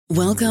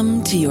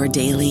Welcome to your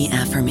daily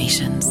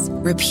affirmations.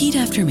 Repeat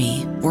after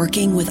me.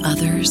 Working with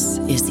others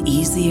is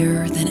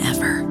easier than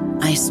ever.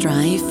 I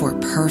strive for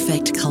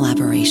perfect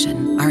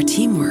collaboration. Our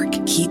teamwork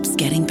keeps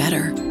getting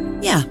better.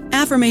 Yeah,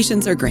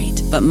 affirmations are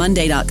great, but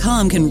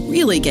Monday.com can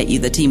really get you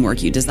the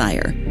teamwork you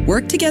desire.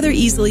 Work together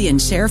easily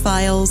and share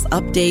files,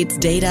 updates,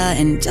 data,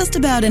 and just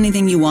about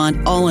anything you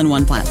want all in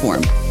one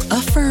platform.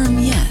 Affirm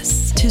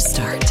yes to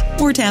start,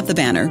 or tap the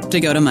banner to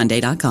go to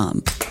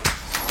Monday.com.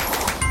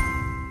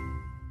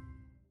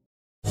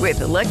 With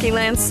the Lucky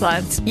Land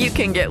Slots, you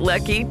can get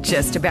lucky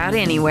just about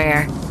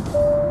anywhere.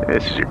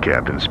 This is your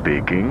captain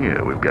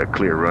speaking. We've got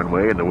clear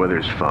runway and the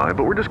weather's fine,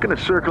 but we're just going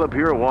to circle up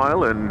here a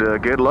while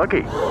and get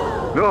lucky.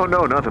 No,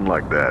 nothing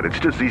like that. It's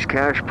just these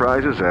cash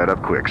prizes add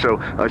up quick. So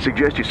I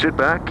suggest you sit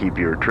back, keep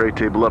your tray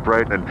table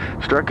upright, and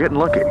start getting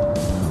lucky.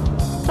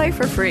 Play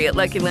for free at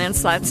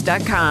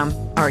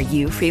LuckyLandSlots.com. Are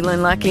you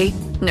feeling lucky?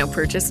 No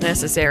purchase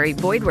necessary.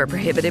 Void where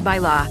prohibited by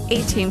law.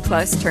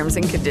 18+ terms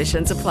and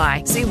conditions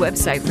apply. See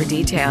website for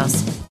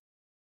details.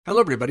 Hello,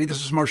 everybody.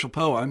 This is Marshall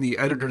Poe. I'm the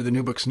editor of the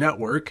New Books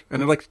Network,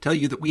 and I'd like to tell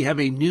you that we have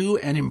a new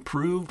and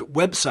improved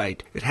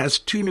website. It has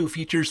 2 new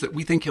features that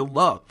we think you'll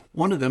love.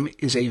 One of them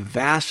is a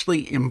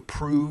vastly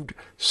improved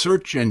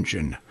search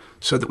engine,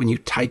 so that when you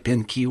type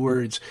in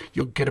keywords,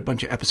 you'll get a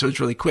bunch of episodes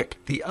really quick.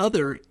 The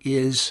other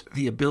is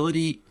the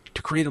ability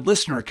to create a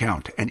listener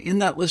account. And in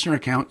that listener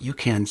account, you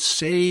can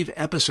save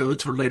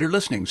episodes for later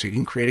listening. So you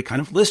can create a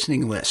kind of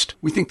listening list.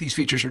 We think these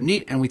features are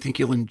neat and we think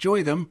you'll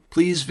enjoy them.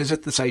 Please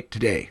visit the site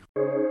today.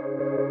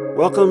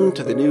 Welcome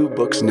to the New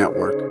Books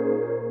Network.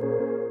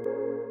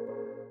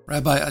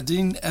 Rabbi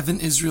Adin Even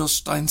Israel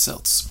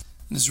Steinsaltz,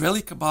 an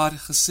Israeli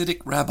Chabad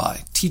Hasidic rabbi,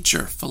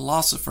 teacher,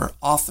 philosopher,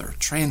 author,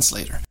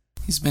 translator.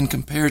 He's been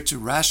compared to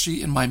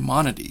Rashi and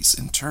Maimonides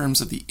in terms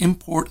of the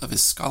import of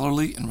his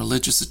scholarly and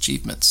religious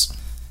achievements.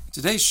 In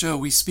today's show,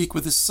 we speak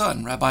with his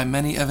son, Rabbi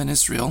Meni Even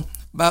Israel,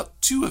 about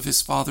 2 of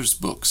his father's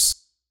books,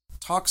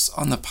 Talks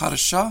on the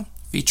Parashah,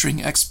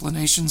 featuring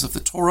explanations of the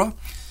Torah,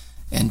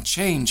 and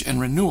Change and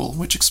Renewal,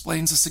 which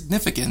explains the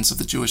significance of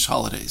the Jewish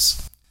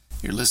holidays.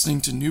 You're listening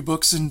to New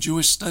Books in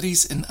Jewish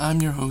Studies, and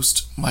I'm your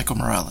host, Michael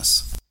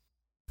Morales.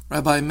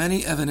 Rabbi Meni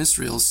Even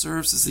Israel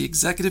serves as the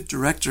executive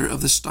director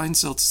of the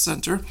Steinsaltz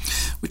Center,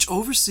 which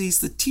oversees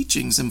the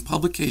teachings and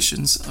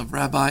publications of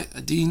Rabbi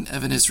Adin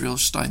Even Israel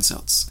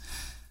Steinsaltz.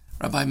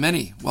 Rabbi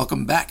Meni,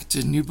 welcome back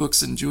to New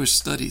Books in Jewish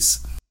Studies.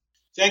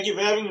 Thank you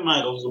for having me,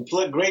 Michael. It's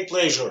a great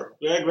pleasure.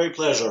 Great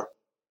pleasure.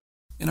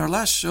 In our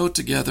last show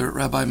together,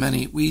 Rabbi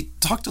Meni, we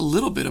talked a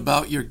little bit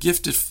about your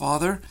gifted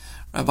father,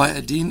 Rabbi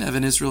Adin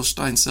Even Israel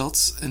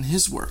Steinsaltz, and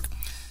his work.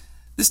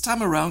 This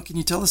time around, can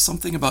you tell us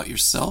something about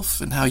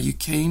yourself and how you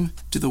came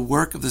to the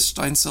work of the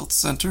Steinsaltz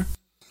Center?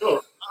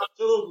 Sure,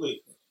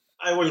 absolutely.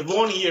 I was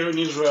born here in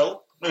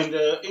Israel, and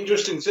the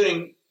interesting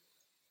thing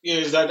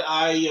is that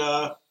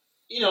I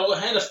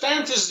had a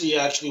fantasy,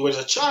 actually, as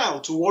a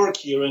child to work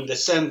here in the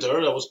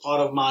center. That was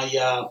part of my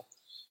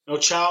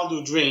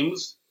childhood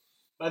dreams.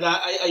 But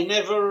I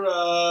never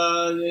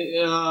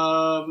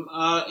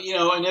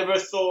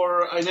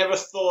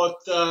thought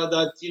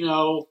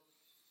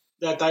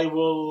that I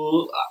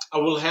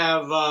will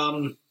have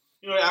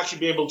actually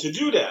be able to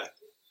do that.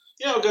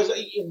 Because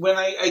when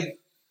I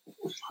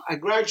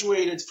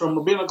graduated from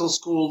rabbinical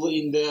school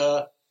in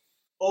the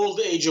old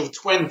age of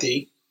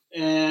 20,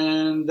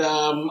 and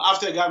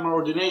after I got my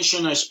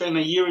ordination, I spent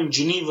a year in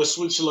Geneva,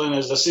 Switzerland,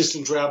 as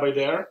assistant rabbi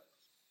there.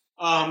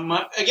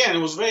 Again, it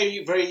was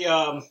very, very,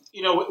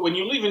 when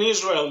you live in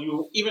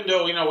Israel, even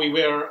though,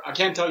 I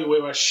can't tell you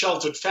we were a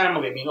sheltered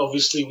family. I mean,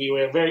 obviously we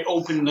were very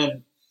open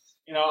and,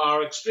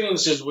 our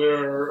experiences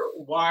were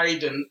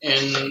wide and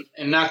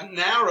not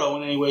narrow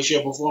in any way,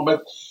 shape, or form.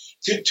 But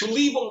to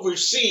live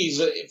overseas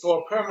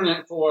for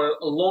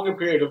a longer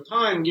period of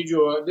time gives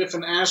you a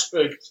different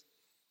aspect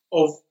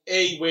of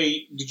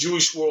way the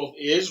Jewish world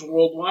is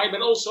worldwide,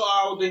 but also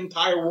how the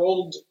entire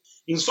world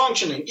is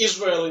functioning.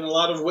 Israel, in a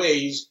lot of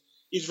ways,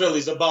 Israel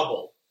is a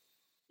bubble.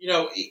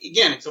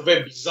 Again, it's a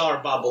very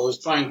bizarre bubble.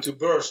 It's trying to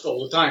burst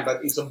all the time,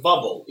 but it's a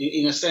bubble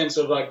in a sense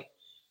of like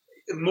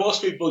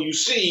most people you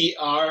see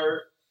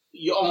are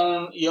your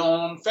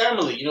own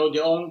family, your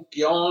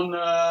own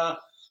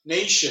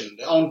nation,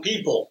 their own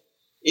people.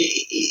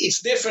 It's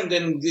different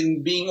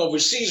than being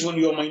overseas when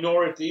you're a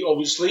minority,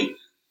 obviously.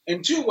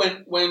 And 2,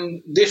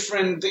 when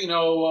different,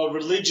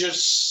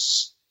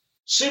 religious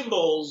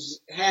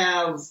symbols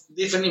have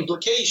different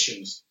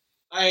implications.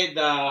 I had,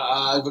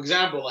 for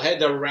example, I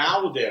had a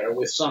row there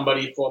with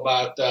somebody for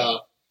about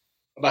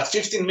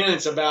 15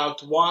 minutes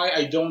about why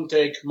I don't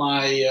take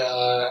my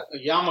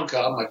yarmulke,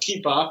 my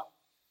kippah,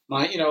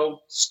 my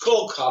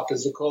skull cap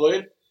as they call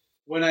it,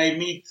 when I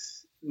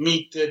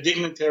meet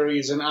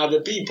dignitaries and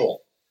other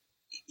people.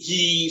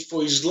 He,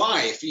 for his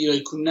life,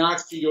 he could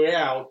not figure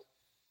out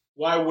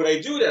why would I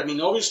do that. I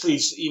mean, obviously,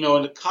 it's,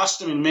 the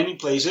custom in many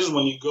places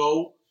when you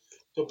go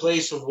to a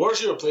place of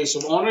worship, a place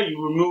of honor, you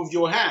remove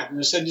your hat. And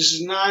I said, this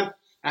is not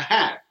a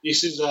hat.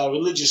 This is a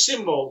religious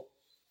symbol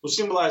to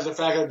symbolize the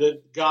fact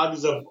that God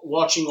is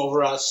watching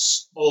over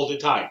us all the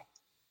time.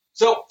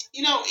 So,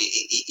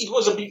 it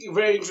was a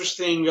very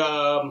interesting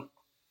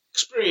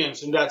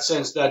experience in that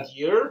sense that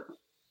year.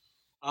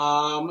 Then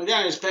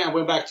I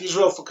went back to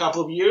Israel for a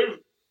couple of years,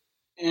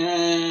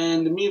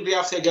 and immediately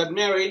after I got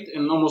married,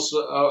 and almost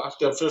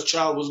after the first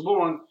child was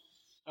born,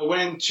 I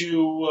went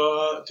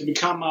to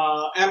become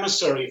an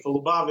emissary for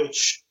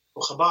Lubavitch,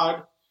 for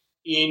Chabad,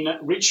 in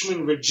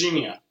Richmond,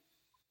 Virginia,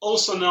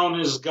 also known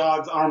as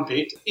God's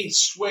armpit. It's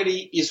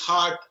sweaty, it's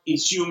hot,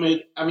 it's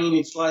humid. I mean,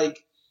 it's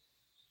like,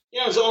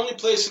 it's the only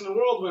place in the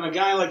world when a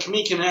guy like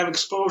me can have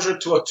exposure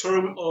to a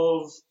term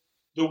of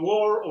the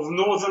war of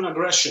northern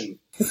aggression.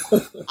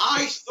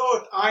 I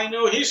thought I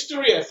know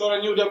history. I thought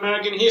I knew the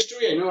American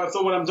history. I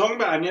thought what I'm talking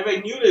about. I never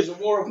knew there's a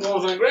war of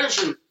northern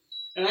aggression.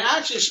 And I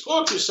actually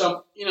spoke to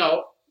some,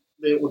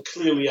 they were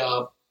clearly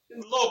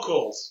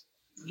locals.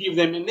 Give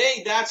them a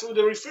name. That's what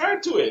they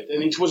referred to it.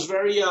 And it was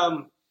very,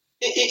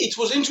 it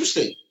was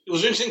interesting. It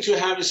was interesting to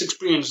have this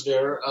experience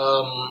there.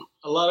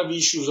 A lot of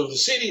issues of the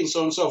city and so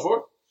on and so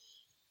forth.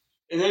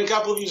 And then a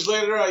couple of years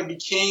later, I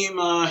became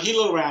a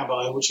Hillel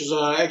rabbi, which is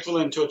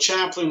equivalent to a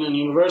chaplain in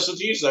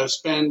universities. I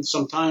spent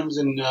some time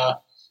in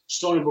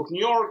Stony Brook, New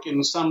York,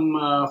 and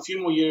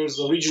few more years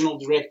a regional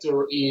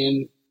director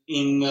in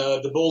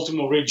the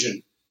Baltimore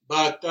region.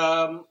 But,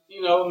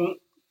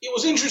 it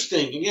was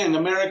interesting. Again,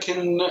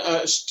 American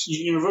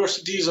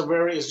universities are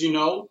very, as you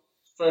know,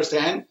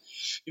 firsthand,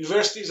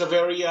 universities are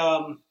very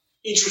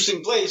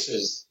interesting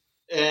places.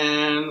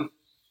 And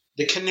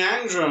the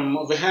conundrum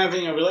of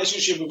having a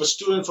relationship with a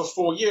student for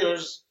 4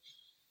 years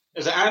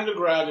as an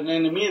undergrad, and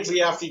then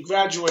immediately after you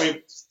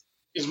graduate,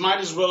 is might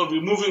as well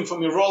removing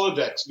from your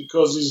Rolodex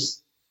because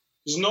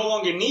he's no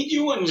longer need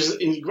you and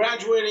he's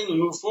graduating and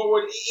move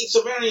forward. It's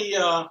a very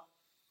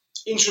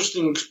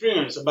interesting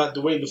experience about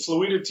the way the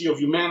fluidity of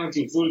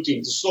humanity and fluidity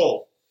of the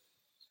soul.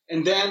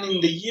 And then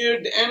in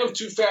the end of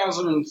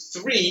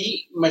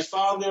 2003, my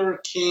father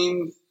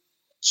came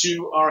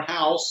to our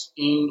house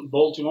in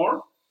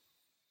Baltimore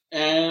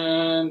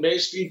and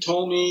basically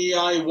told me,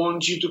 I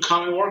want you to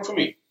come and work for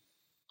me.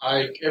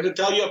 I have to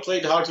tell you, I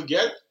played hard to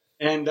get.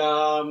 And if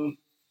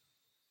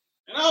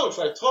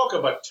I talk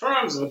about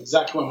terms of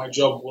exactly what my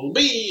job will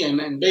be,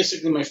 and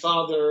basically my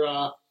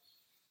father,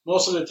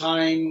 most of the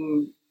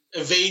time,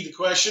 evade the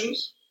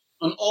questions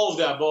on all of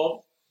the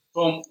above,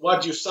 from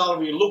what your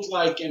salary looked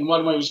like and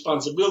what my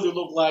responsibility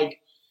looked like.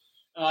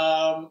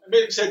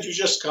 Basically said, you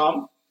just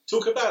come.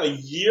 Took about a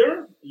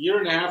year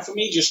and a half for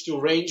me just to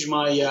arrange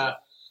my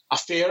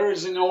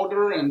affairs in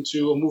order and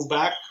to move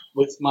back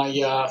with my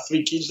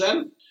 3 kids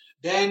then.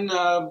 Then,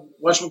 I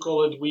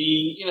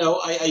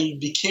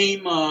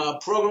became a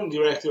program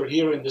director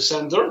here in the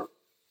center,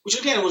 which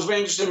again was very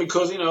interesting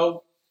because,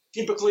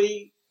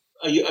 typically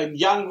a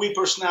young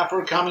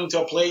whippersnapper coming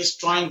to a place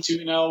trying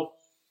to,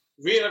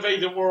 renovate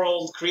the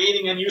world,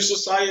 creating a new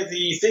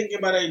society, thinking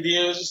about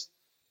ideas.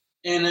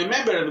 And I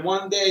remember that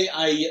one day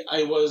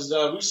I was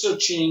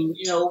researching,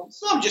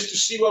 some just to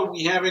see what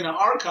we have in our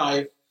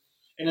archive.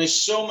 And I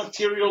saw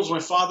materials my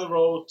father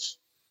wrote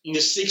in the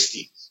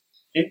 60s.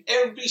 And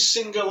every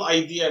single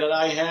idea that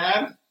I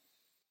had,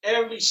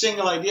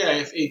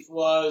 it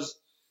was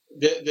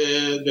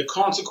the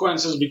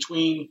consequences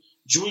between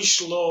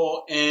Jewish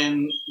law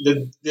and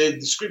the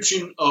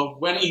description of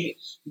when he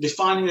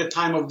defining the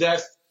time of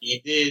death, he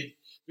did.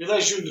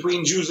 Relationship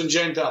between Jews and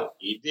Gentiles,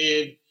 he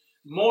did.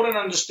 Modern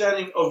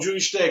understanding of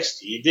Jewish text,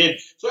 he did.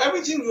 So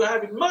everything you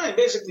have in mind,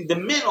 basically the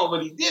man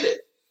already did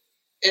it.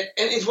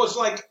 And it was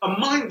like a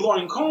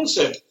mind-blowing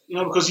concept,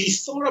 because he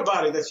thought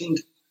about it, I think,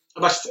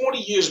 about 40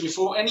 years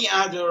before any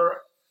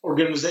other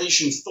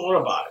organization thought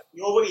about it.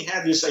 He already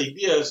had these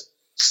ideas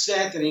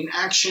set and in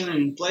action and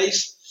in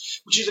place,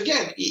 which is,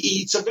 again,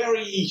 it's a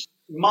very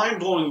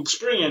mind-blowing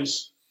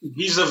experience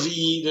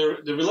vis-a-vis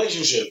the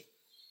relationship.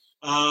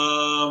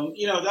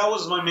 That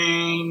was my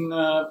main,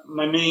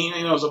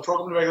 I was a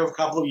program director for a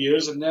couple of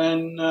years. And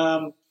then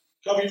a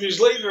couple of years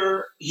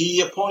later, he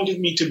appointed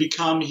me to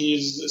become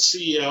his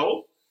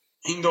CEO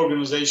in the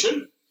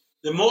organization.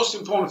 The most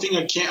important thing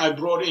I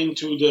brought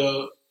into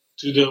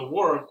the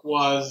work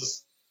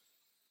was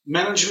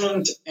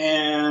management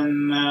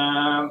and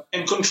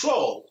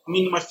control. I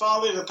mean, my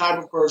father is the type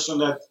of person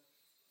that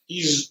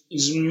his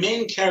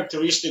main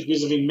characteristic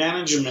vis-a-vis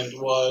management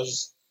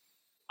was,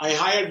 I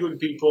hire good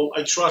people,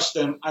 I trust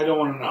them, I don't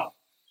want to know.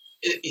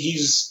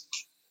 He's,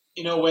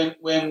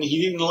 when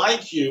he didn't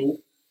like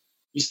you,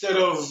 instead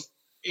of,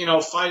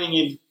 fighting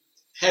it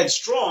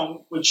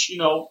headstrong, which,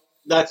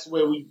 that's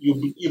where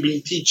you've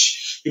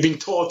been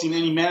taught in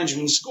any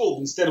management school,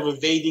 instead of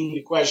evading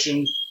the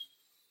question,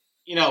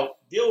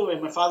 deal with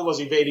it. My father was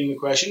evading the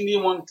question. He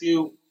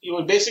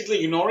was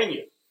basically ignoring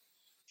you.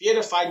 If he had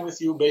a fight with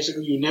you,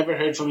 basically you never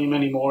heard from him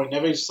anymore. He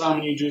never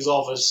summoned you to his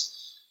office.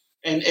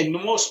 And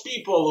most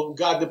people who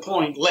got the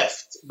point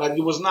left, but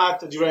it was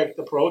not a direct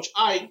approach.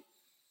 I,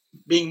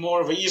 being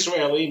more of an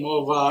Israeli,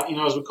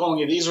 as we're calling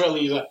it,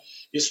 Israeli,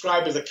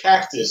 described as a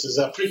cactus, as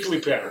a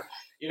prickly pear.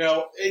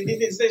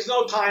 There's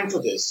no time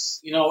for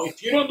this.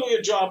 If you don't do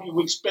your job you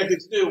expect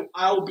it to do,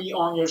 I'll be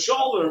on your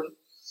shoulder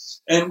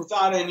and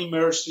without any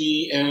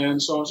mercy,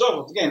 and so on and so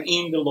forth. Again,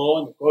 in the law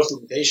and the course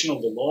limitation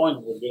of the law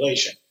and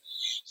regulation.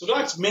 So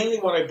that's mainly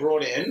what I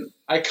brought in.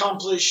 I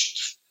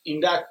accomplished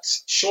in that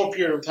short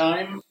period of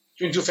time,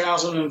 between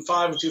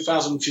 2005 and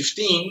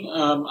 2015,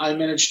 I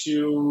managed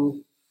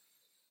to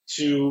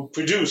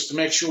produce, to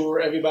make sure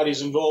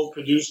everybody's involved,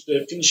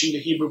 finishing the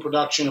Hebrew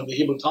production of the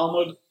Hebrew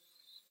Talmud,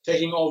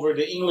 taking over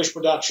the English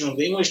production of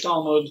the English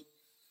Talmud,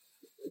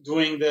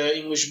 doing the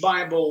English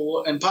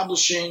Bible, and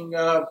publishing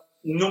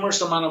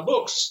numerous amount of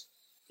books,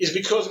 is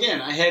because,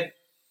 again, I had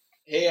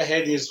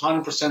his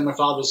 100% my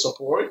father's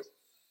support.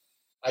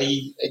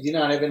 I did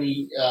not have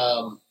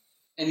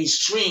any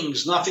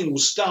strings. Nothing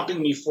was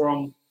stopping me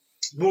from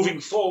moving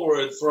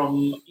forward,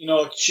 from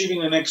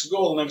achieving the next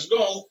goal. And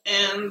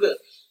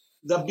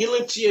the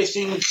ability, I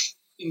think,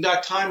 in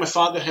that time, my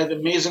father had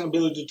amazing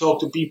ability to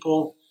talk to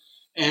people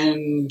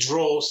and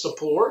draw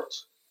support,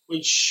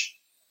 which,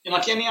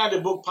 like any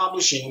other book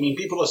publishing, I mean,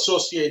 people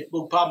associate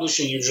book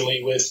publishing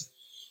usually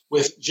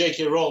with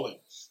J.K. Rowling,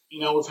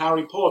 with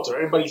Harry Potter.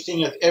 Everybody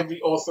thinks that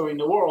every author in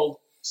the world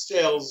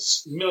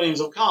sells millions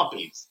of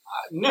copies.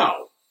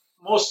 No,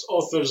 most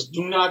authors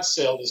do not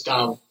sell this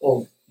kind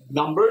of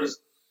numbers.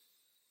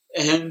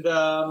 And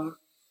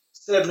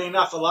sadly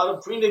enough, a lot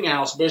of printing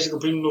houses basically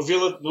print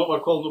what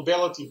are called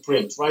nobility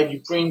print, right? You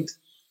print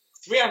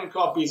 300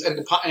 copies and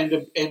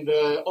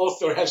the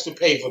author has to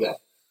pay for them.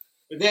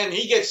 But then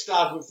he gets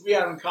stuck with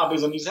 300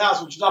 copies on his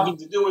house, which has nothing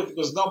to do with it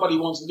because nobody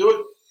wants to do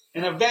it.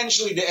 And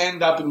eventually they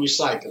end up in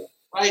recycling,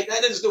 right?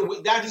 That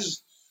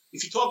is,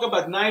 if you talk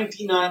about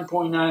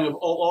 99.9% of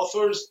all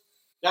authors,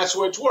 that's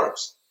where it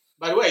works.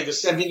 By the way, the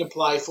same thing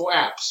applies for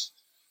apps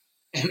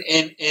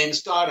and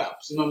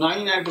startups.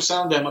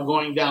 99% of them are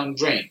going down the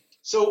drain.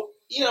 So,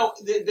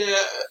 the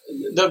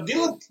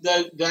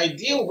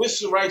ideal with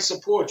the right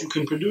support, you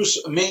can produce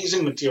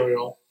amazing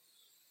material.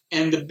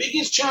 And the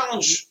biggest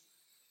challenge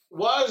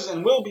was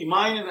and will be,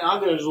 mine and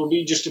others, will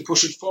be just to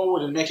push it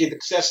forward and make it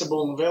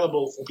accessible and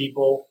available for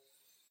people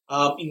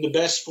in the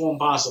best form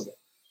possible.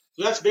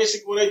 So that's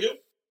basically what I do.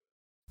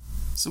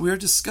 So we are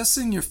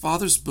discussing your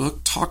father's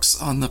book, Talks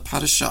on the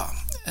Parashah.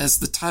 As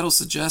the title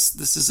suggests,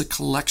 this is a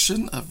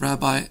collection of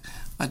Rabbi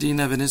Adi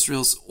Even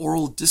Israel's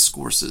oral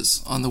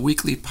discourses on the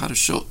weekly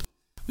Parashot.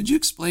 Would you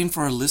explain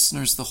for our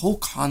listeners the whole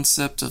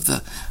concept of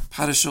the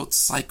Parashot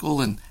cycle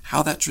and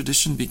how that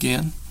tradition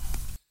began?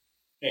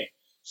 Okay.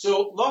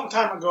 So, long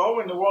time ago,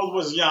 when the world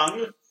was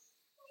young,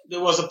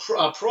 there was a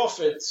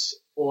prophet,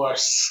 or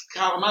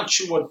I'm not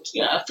sure what,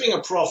 I think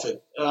a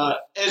prophet,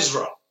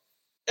 Ezra.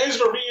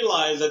 Ezra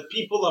realized that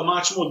people are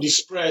much more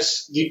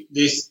dispersed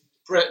as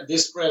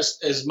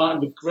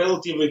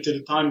relatively to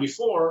the time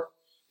before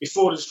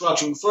the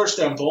destruction of the first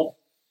temple.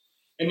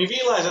 And he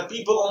realized that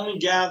people only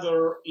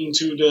gather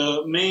into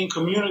the main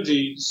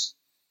communities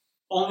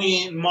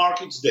only in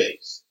market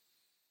days.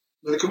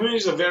 The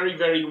communities are very,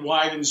 very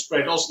wide and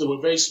spread. Also, there were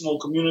a very small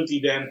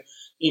community then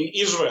in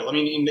Israel. I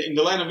mean, in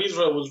the land of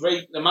Israel,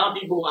 the amount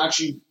of people who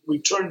actually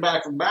returned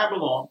back from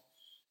Babylon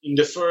in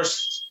the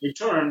first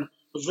return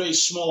was a very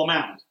small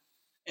amount.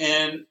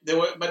 And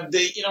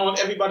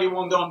everybody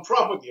wanted their own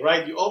property,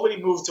 right? You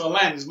already moved to a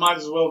land, you might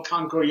as well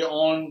conquer your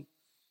own,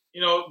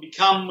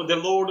 become the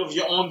lord of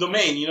your own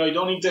domain. You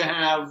don't need to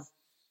have,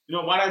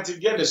 why not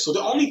together? So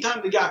the only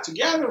time they got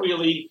together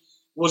really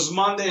was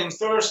Monday and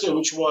Thursday,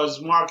 which was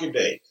market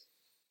day.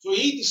 So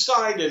he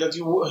decided that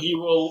he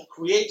will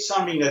create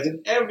something that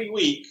in every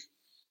week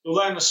they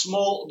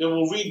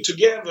will read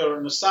together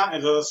in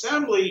the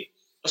assembly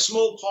a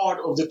small part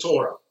of the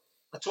Torah,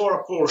 a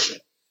Torah portion.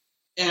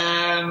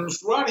 And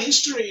throughout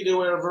history, there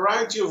were a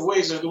variety of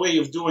ways of the way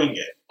of doing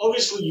it.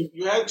 Obviously,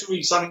 you had to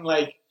read something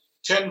like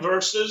 10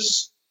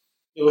 verses.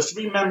 There were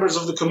 3 members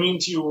of the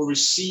community who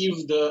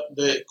received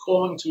the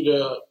calling to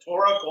the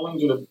Torah, calling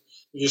to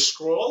the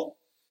scroll,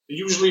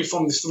 usually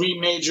from the 3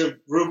 major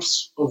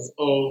groups of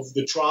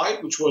the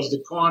tribe, which was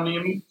the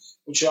Kohanim,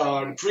 which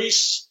are the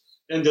priests,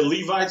 and the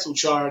Levites,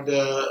 which are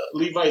the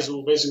Levites who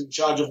were basically in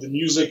charge of the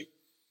music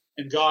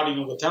and guarding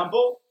of the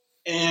temple,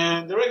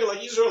 and the regular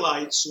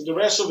Israelites, the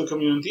rest of the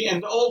community,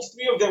 and all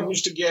 3 of them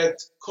used to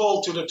get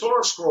called to the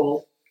Torah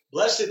scroll,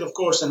 bless it, of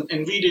course, and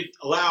read it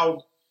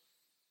aloud.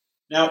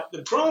 Now,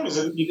 the problem is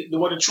that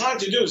what they're trying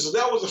to do, so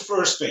that was the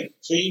first thing.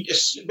 So you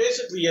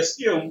basically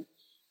assume,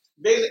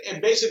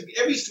 basically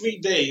every 3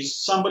 days,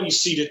 somebody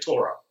see the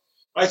Torah,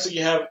 right? So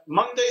you have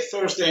Monday,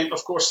 Thursday, and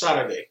of course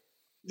Saturday.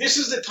 This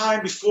is the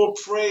time before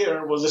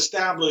prayer was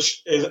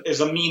established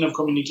as a mean of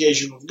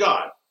communication with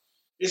God.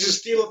 This is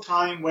still a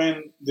time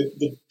when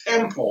the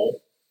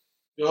temple,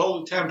 the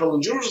Holy Temple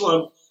in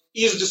Jerusalem,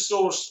 is the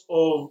source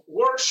of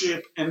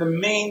worship, and the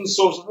main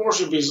source of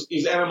worship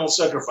is animal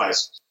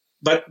sacrifices.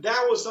 But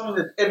that was something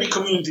that every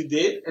community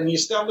did, and he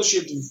established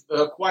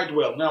it quite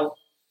well. Now,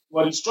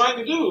 what he's trying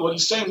to do, what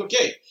he's saying,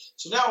 okay,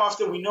 so now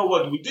after we know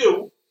what we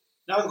do,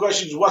 now the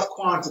question is what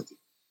quantity?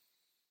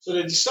 So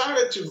they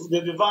decided to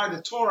divide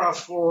the Torah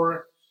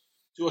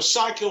to a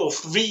cycle of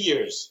 3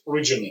 years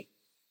originally.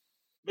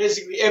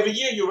 Basically, every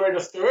year you read a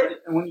third,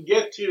 and when you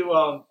get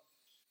to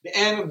the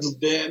end of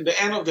the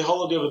end of the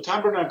holiday of the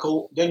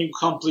tabernacle, then you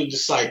complete the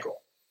cycle.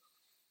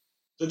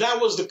 So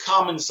that was the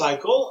common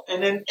cycle.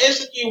 And then as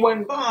the year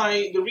went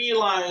by, they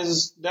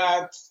realized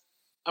that,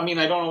 I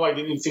don't know why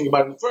they didn't think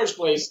about it in the first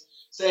place,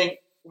 saying,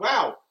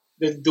 wow,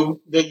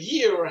 the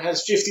year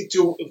has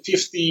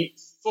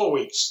 54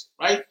 weeks,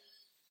 right?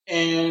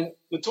 And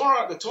the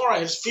Torah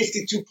has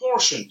 52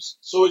 portions.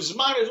 So it's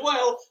might as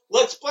well,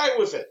 let's play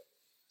with it.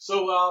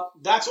 So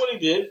that's what he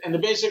did. And they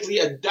basically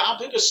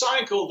adopted a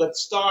cycle that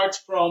starts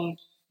from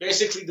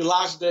basically the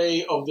last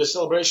day of the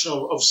celebration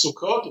of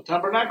Sukkot, the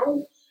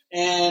tabernacle,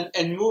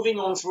 and moving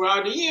on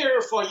throughout the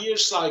year for a year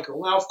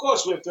cycle. Now, of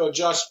course, we have to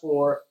adjust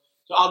to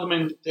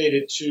augment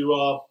it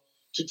to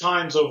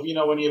times of,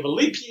 when you have a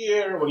leap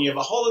year, when you have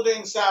a holiday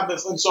and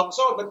Sabbath, and so on and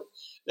so on. But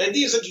the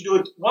idea is that you do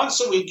it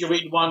once a week, you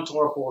read one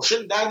Torah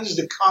portion. That is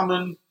the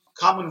common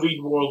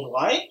read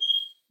worldwide.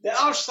 There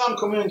are some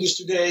communities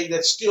today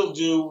that still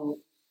do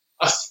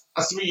a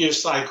 3-year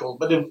cycle,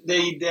 but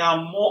they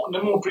are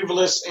more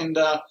prevalent in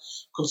the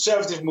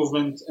conservative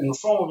movement and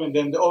reform movement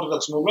than the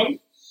Orthodox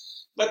movement.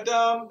 But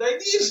the idea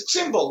is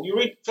simple.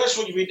 First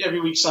of all, you read every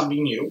week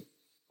something new,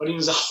 but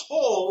as a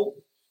whole,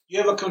 you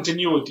have a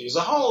continuity. As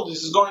a whole,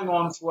 this is going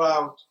on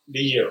throughout the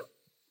year.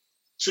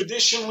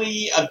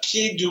 Traditionally, a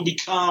kid will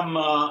become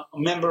a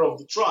member of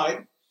the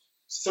tribe,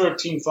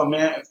 13 for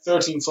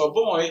a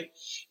boy,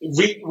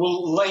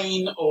 will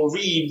learn or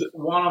read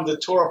one of the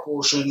Torah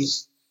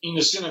portions in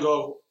the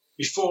synagogue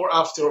before,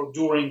 after, or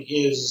during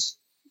his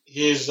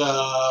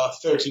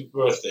 13th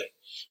birthday.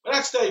 But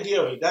that's the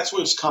idea of it. That's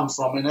where it's come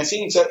from, and I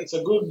think it's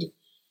a good.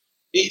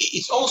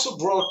 It's also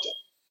brought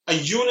a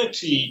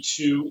unity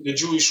to the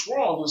Jewish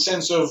world in the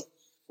sense of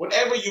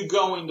wherever you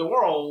go in the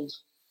world,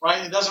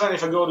 right? It doesn't matter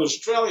if I go to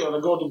Australia or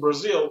I go to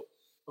Brazil,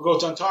 or go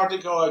to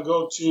Antarctica, or I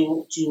go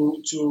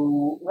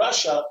to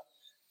Russia.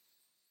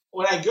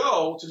 When I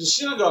go to the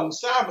synagogue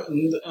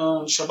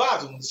on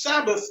Shabbat and the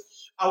Sabbath,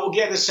 I will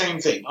get the same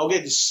thing. I'll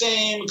get the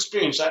same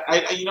experience.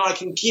 I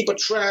can keep a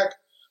track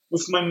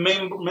with my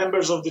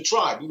members of the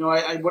tribe.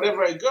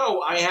 Wherever I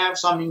go, I have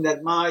something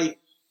that my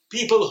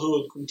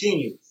peoplehood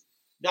continues.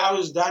 That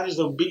is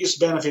the biggest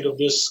benefit of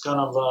this kind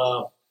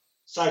of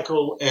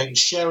cycle and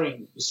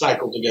sharing the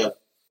cycle together.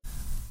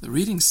 The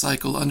reading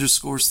cycle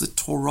underscores the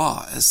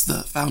Torah as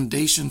the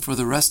foundation for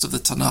the rest of the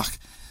Tanakh.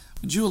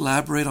 Would you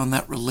elaborate on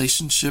that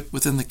relationship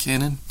within the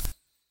canon?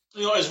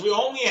 As we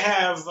only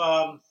have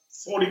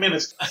 40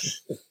 minutes,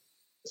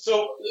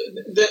 so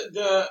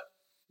there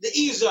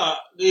is a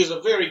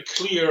very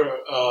clear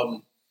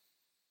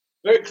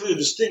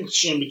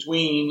distinction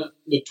between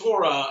the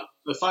Torah,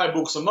 the 5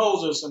 books of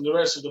Moses, and the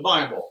rest of the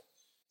Bible.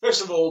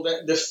 First of all,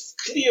 the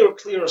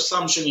clear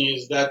assumption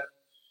is that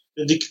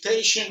the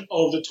dictation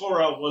of the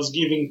Torah was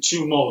given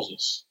to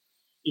Moses.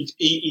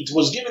 It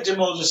was given to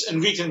Moses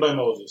and written by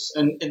Moses,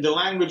 and the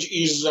language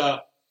is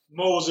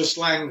Moses'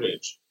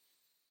 language.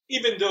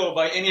 Even though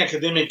by any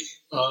academic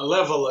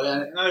level,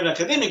 not even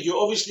academic,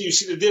 you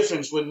see the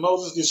difference when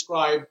Moses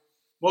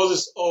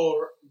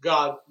or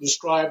God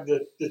described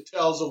the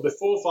tales of the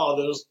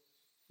forefathers.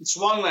 It's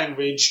one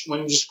language.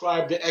 When he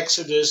described the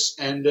Exodus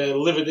and the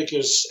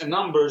Leviticus and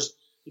Numbers,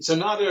 it's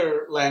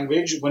another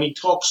language. When he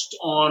talks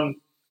on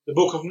the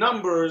book of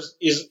Numbers,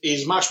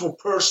 is much more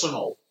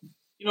personal.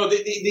 You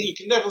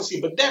can definitely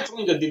see, but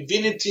definitely the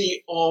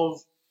divinity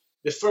of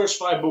the first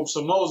 5 books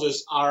of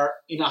Moses are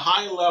in a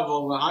high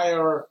level, a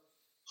higher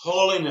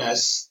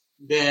holiness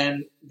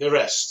than the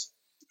rest.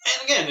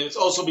 And again, it's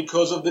also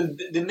because of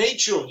the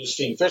nature of this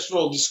thing. First of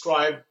all,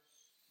 describe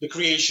the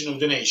creation of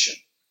the nation.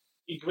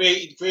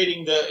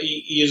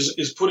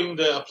 Is putting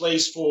a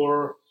place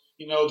for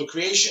the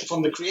creation,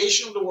 from the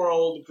creation of the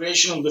world, the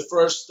creation of the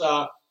first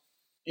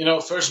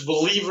first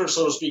believer,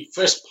 so to speak,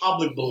 first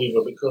public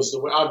believer, because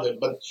there were other,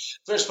 but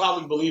first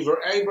public believer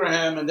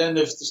Abraham, and then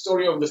the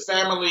story of the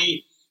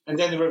family, and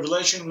then the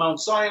revelation of Mount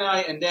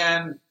Sinai, and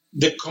then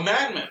the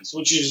commandments,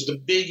 which is the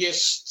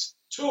biggest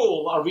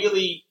tool, are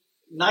really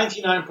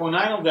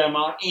 99.9 of them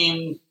are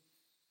in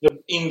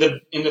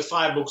the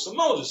 5 books of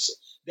Moses.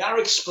 There are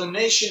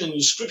explanation and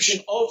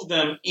description of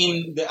them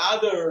in the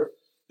other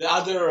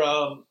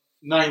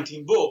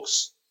 19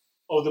 books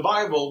of the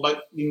Bible,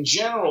 but in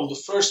general, the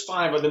first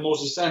 5 are the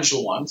most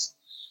essential ones.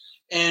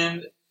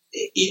 And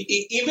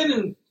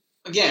there's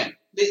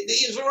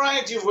a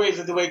variety of ways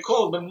that they were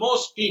called, but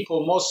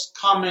most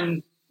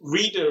common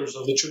readers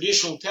of the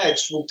traditional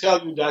text will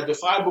tell you that the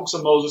 5 books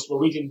of Moses were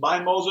written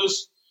by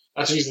Moses.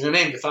 That's the reason the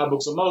name, the 5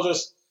 books of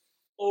Moses,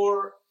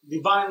 or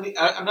divinely.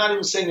 I'm not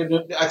even saying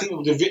that. I think it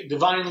was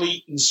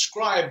divinely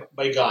inscribed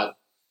by God.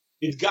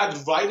 Did God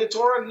write the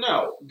Torah?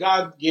 No.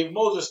 God gave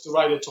Moses to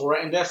write the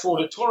Torah, and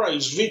therefore the Torah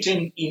is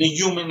written in a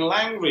human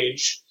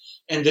language,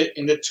 and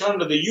the term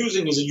that they're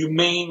using is a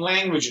humane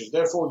language.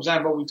 Therefore, for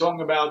example, we're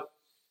talking about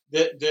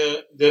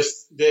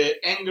the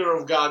anger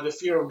of God, the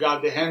fear of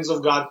God, the hands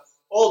of God.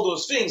 All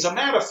those things are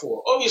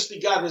metaphor. Obviously,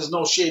 God has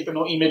no shape and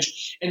no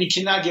image, and he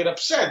cannot get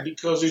upset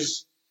because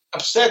his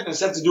upsetness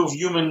has to do with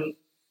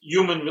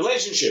human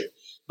relationship.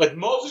 But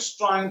Moses is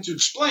trying to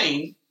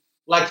explain,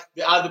 like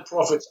the other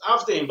prophets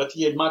after him, but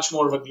he had much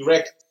more of a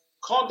direct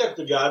contact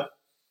to God.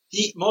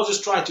 Moses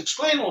tried to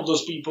explain all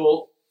those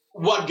people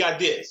what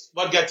God is,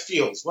 what God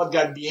feels, what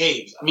God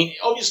behaves. I mean,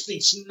 obviously,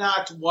 it's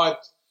not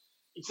what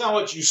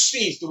you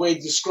see; it's the way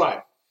it's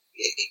described.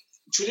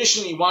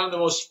 Traditionally, one of the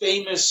most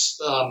famous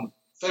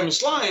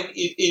line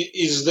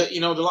is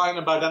the line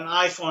about an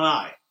eye for an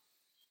eye,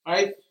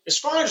 right? As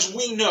far as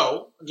we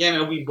know, again,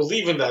 and we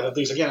believe in that. At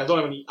least, again, I don't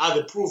have any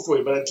other proof for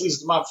it, but at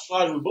least as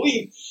far as we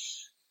believe,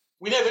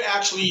 we never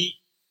actually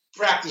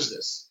practiced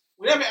this.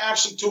 We never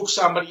actually took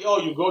somebody.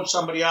 You go to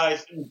somebody's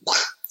eyes.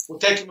 We'll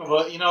take him of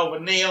a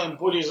nail and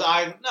put his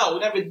eye. No, we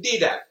never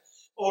did that.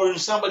 Or in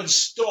somebody's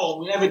stall,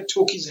 we never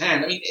took his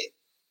hand. I mean, it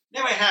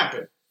never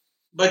happened.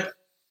 But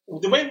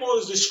the way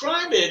Moses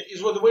described it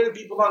is the way that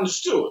people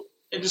understood.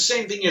 And the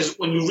same thing is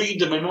when you read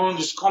the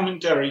Maimonides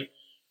commentary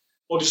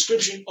or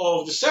description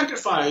of the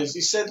sacrifice,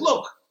 he said,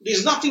 look,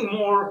 there's nothing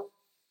more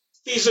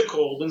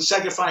physical than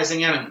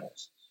sacrificing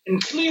animals.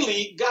 And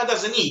clearly, God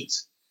doesn't eat.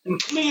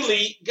 And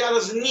clearly, God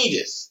doesn't need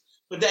this.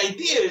 But the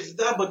idea is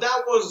that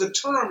was the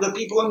term that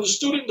people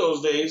understood in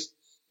those days.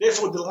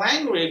 Therefore, the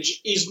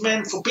language is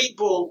meant for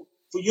people,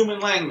 for human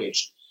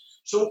language.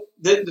 So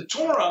the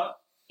Torah,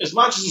 as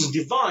much as it's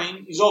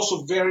divine, is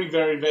also very,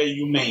 very, very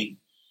humane.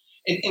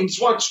 And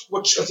it's what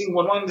I think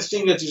one of the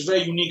things that is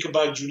very unique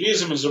about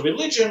Judaism as a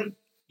religion,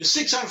 the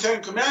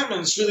 613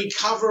 commandments really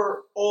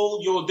cover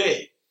all your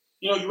day.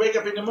 You wake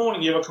up in the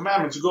morning, you have a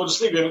commandment to go to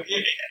sleep.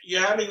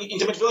 You're having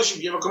intimate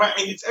relationship, you have a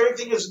commandment. It's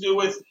everything has to do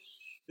with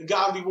the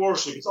godly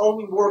worship. It's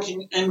only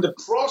working in the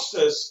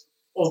process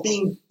of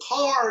being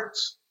part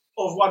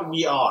of what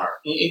we are.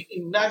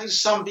 And that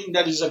is something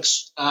that is,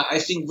 I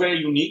think, very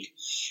unique.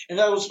 And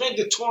that will make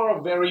the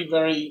Torah very,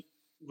 very,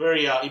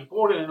 very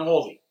important and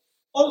holy.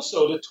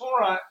 Also, the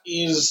Torah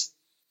is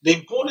the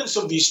importance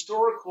of the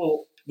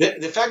historical,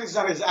 the fact it's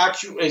not as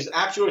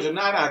accurate or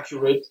not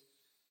accurate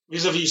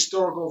vis-a-vis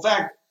historical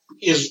fact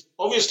is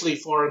obviously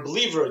for a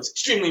believer, it's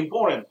extremely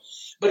important.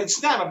 But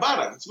it's not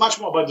about it. It's much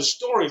more about the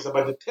stories,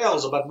 about the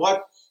tales, about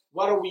what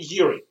are we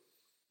hearing.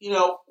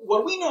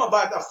 What we know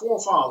about our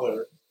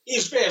forefather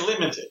is very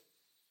limited.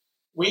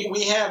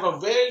 We have a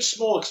very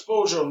small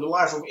exposure in the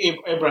life of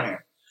Abraham.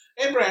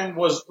 Abraham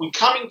was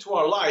coming to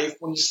our life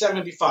when he's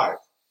 75,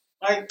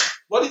 right?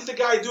 What did the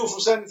guy do for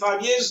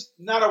 75 years?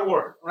 Not a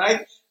word,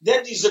 right?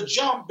 Then there's a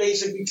jump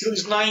basically till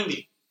he's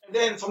 90. And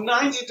then from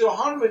 90 to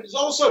 100 is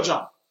also a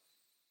jump,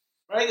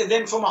 right? And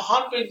then from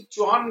 100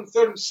 to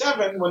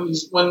 137 when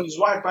his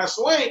wife passed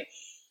away,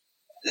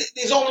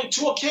 there's only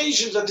 2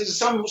 occasions that there's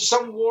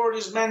some word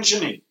is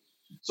mentioning.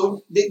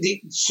 So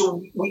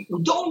we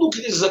don't look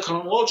at it as a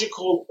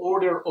chronological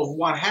order of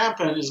what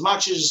happened as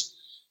much as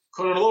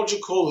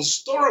chronological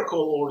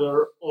historical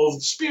order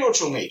of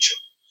spiritual nature.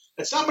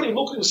 That somebody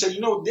looked and said,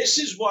 this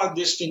is what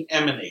this thing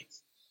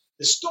emanates.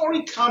 The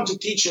story comes to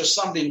teach us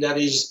something that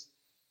is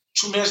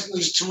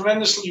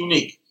tremendously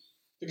unique.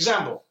 For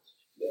example,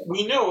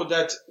 we know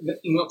that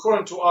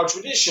according to our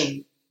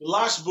tradition, the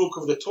last book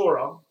of the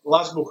Torah, the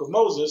last book of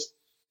Moses,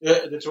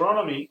 the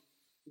Deuteronomy,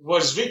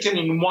 was written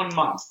in 1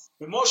 month.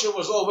 When Moshe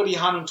was already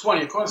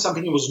 120, according to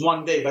something, it was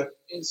 1 day, but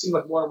it seemed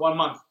like 1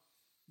 month.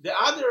 The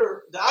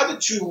other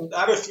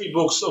 3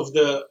 books of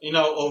the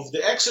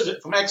Exodus,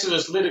 from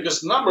Exodus,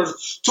 Leviticus,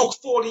 Numbers, took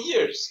 40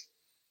 years.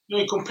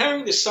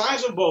 Comparing the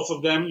size of both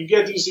of them, you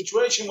get to a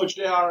situation which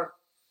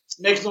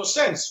makes no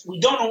sense.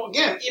 We don't know,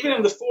 again, even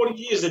in the 40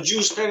 years that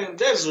Jews spent in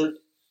the desert,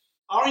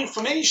 our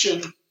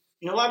information,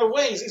 in a lot of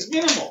ways, is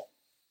minimal.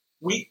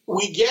 We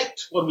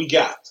get what we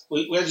got.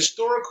 We have the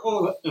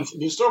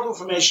historical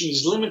information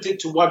is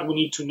limited to what we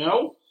need to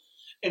know,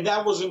 and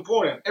that was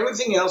important.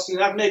 Everything else did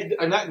not make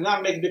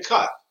the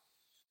cut.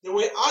 There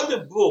were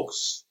other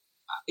books,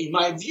 in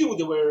my view,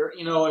 that were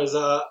as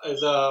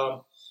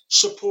a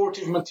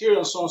supportive material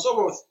and so on and so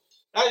forth.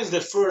 That is the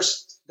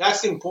first.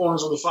 That's the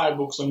importance of the 5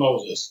 books of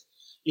Moses.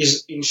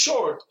 In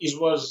short, it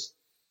was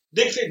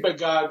dictated by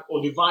God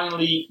or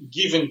divinely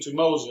given to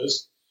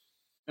Moses,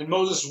 and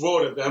Moses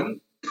wrote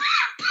them.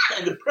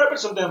 And the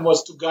purpose of them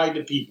was to guide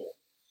the people.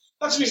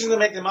 That's the reason they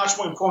make them much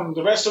more important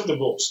than the rest of the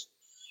books.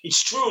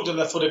 It's true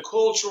that for the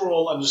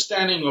cultural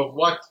understanding of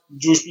what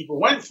Jewish people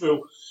went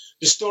through,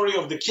 the story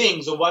of the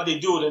kings, of what they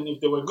did, and if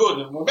they were good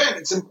and were bad,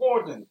 it's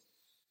important.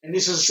 And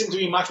this seems to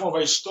be much more of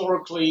a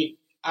historically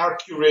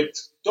accurate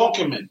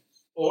document,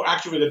 or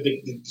accurate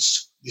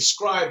that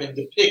describe and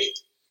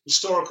depict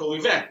historical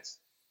events.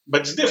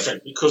 But it's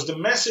different because the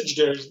message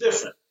there is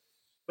different.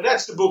 But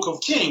that's the book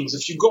of Kings.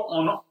 If you go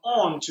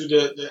on to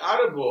the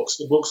other books,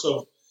 the books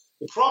of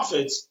the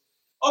prophets,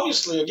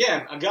 obviously,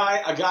 again, a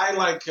guy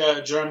like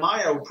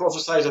Jeremiah, who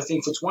prophesied, I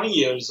think, for 20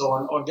 years,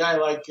 or a guy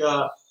like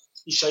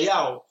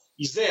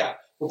Isaiah,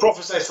 who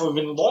prophesied for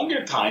even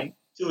longer time,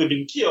 till he'd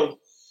been killed,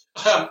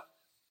 the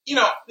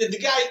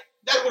guy,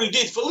 that's what he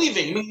did for a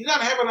living. I mean, he did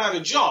not have another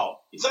job.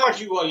 It's not like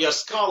you're a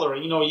scholar,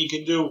 you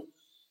can do,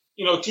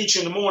 teach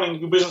in the morning,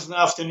 do business in the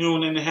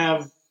afternoon, and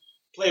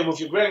play with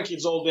your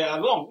grandkids all day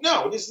long.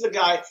 No, this is the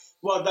guy,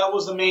 that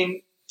was the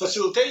main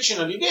facilitation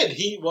that he did.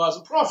 He was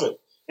a prophet.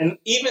 And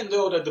even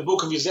though that the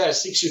book of Isaiah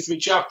has 63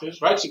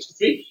 chapters, right?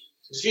 63,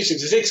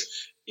 66,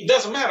 it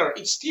doesn't matter.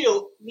 It's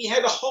still, we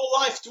had a whole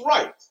life to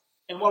write.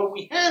 And what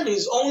we have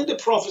is only the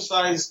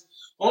prophecies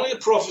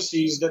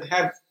that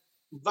have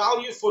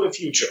value for the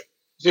future.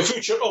 The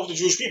future of the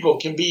Jewish people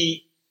can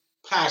be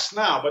past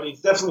now, but it's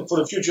definitely for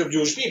the future of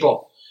Jewish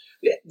people.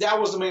 That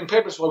was the main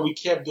purpose why we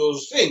kept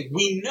those things.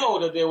 We know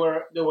that there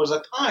was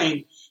a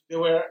time there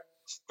were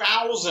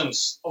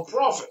thousands of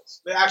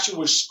prophets. There actually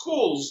were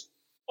schools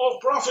of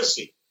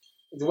prophecy.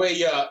 The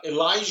way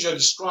Elijah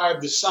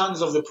described the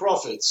sons of the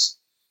prophets,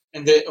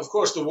 and of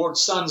course the word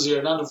sons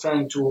here, not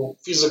referring to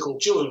physical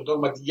children, we're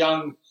talking about the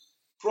young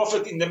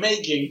prophet in the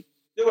making.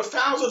 There were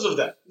thousands of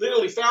them,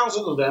 literally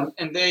thousands of them,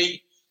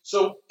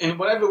 and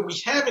whatever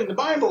we have in the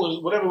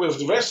Bible, whatever we have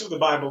the rest of the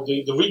Bible,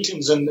 the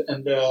writings and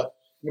the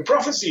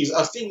prophecies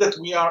are things that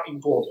we are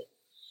important.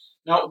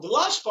 Now, the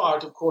last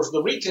part, of course,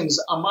 the writings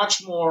are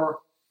much more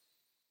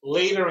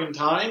later in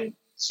time,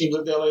 seems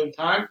like they're later in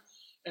time,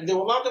 and a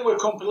lot of them were a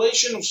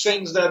compilation of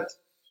things that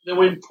they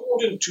were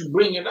important to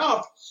bring it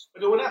up,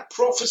 but they were not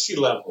prophecy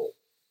level.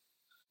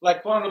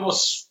 Like one of the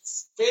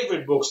most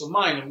favorite books of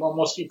mine, and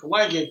most people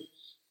like it,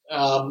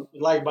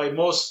 like by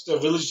most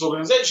religious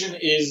organizations,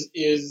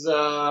 is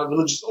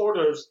religious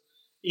orders,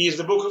 is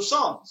the Book of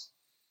Psalms,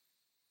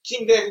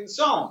 King David's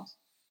Psalms.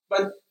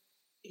 But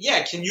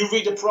yeah, can you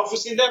read the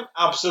prophecy in them?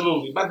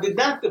 Absolutely. But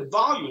that's the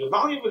value. The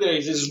value of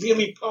it is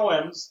really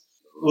poems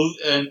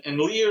and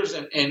lyres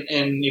and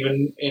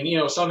even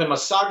some of them are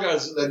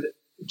sagas that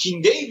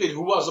King David,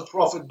 who was a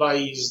prophet by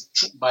his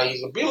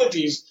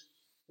abilities,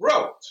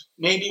 wrote.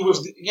 Maybe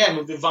with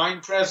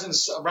divine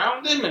presence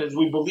around him, and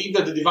we believe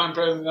that the divine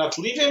presence did not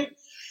leave him,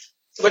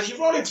 but he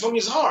wrote it from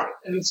his heart,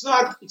 and it's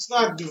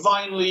not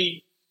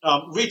divinely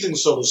written,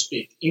 so to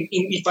speak.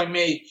 If I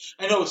may,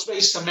 I know it's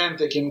very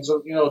semantic, and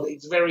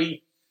it's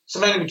very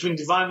semantic between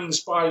divinely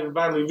inspired,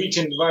 divinely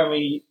written,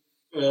 divinely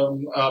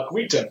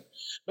written.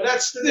 But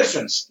that's the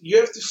difference. You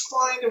have to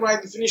find the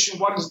right definition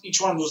of what is each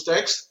one of those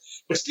texts.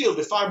 But still,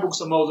 the 5 books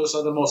of Moses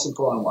are the most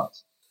important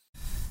ones.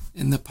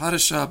 In the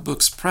Parashah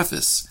book's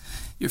preface,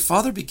 your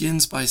father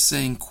begins by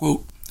saying,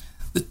 quote,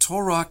 "The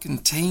Torah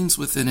contains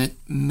within it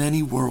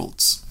many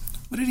worlds."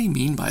 What did he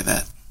mean by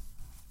that?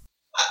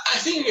 I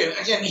think,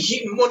 again,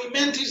 what he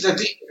meant is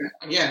that,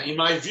 in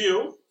my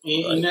view,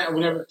 we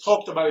never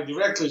talked about it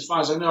directly as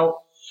far as I know,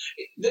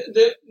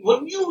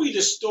 when you read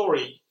a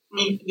story,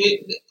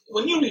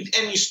 when you read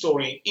any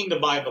story in the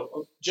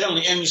Bible,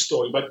 generally any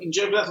story, but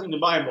definitely in the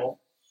Bible,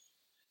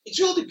 it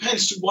really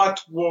depends to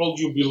what world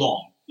you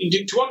belong.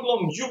 To what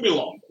world you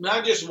belong,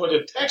 not just where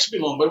the text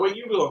belongs, but where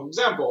you belong. For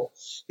example,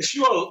 if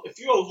you're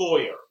a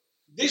lawyer,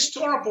 this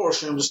Torah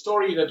portion of the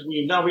story that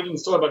we're now reading, the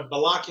story about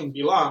Balak and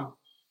Bilam,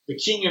 the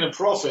king and the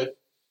prophet,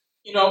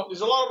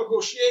 there's a lot of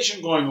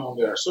negotiation going on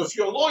there. So if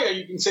you're a lawyer,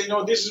 you can say,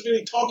 no, this is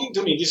really talking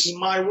to me. This is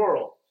my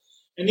world.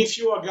 And if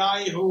you're a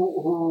guy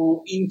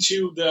who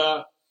into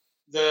the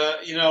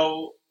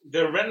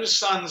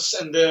Renaissance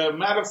and the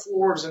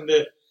metaphors and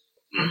the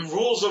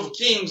rules of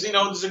kings,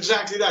 it's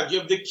exactly that. You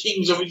have the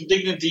kings of his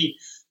dignity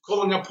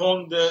calling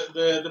upon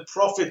the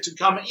prophet to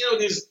come.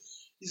 There's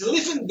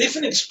a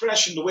different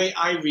expression the way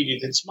I read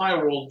it. It's my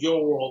world,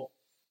 your world.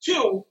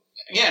 2,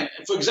 again,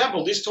 for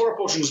example, this Torah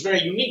portion is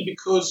very unique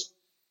because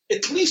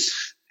at least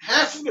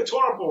half of the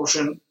Torah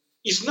portion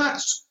is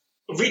not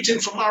written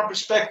from our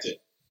perspective.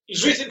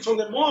 It's written from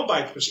the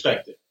Moabite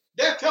perspective.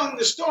 They're telling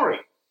the story.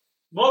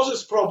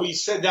 Moses probably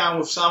sat down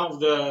with some of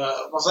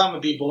the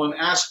people and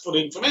asked for the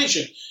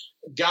information.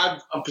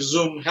 God, I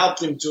presume,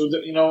 helped him to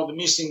the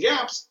missing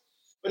gaps.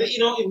 But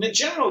in the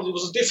general, it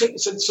was a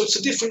different. So it's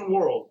a different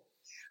world.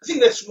 I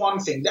think that's one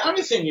thing. The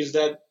other thing is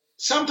that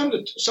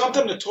sometimes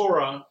the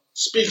Torah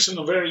speaks in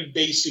a very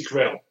basic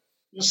realm,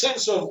 in the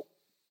sense of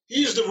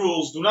here's the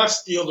rules: do not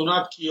steal, do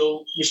not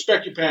kill,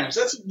 respect your parents.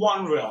 That's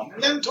one realm.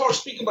 And then the Torah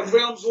speaks about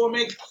realms that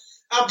make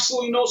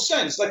absolutely no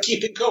sense, like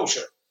keeping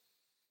kosher.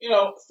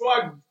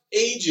 Throughout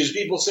ages,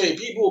 people say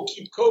people who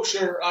keep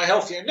kosher are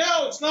healthier.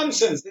 No, it's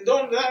nonsense. They're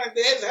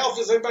as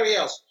healthy as everybody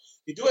else.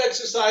 You do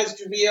exercise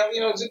to be,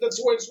 that's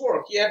the way it's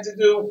work. You have to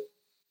do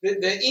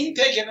the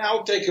intake and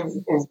outtake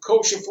of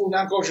kosher food,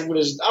 non-kosher food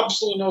is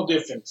absolutely no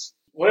difference.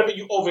 Whatever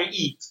you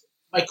overeat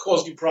might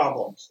cause you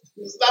problems.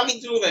 It's nothing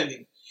to do with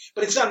anything.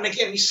 But it's not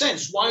making any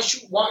sense. Why,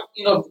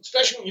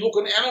 especially when you look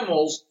at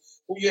animals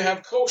where you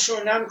have kosher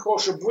and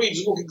non-kosher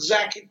breeds look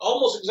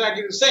almost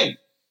exactly the same.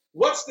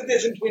 What's the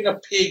difference between a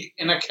pig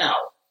and a cow?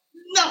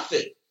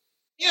 Nothing.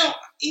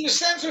 In the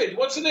sense of it,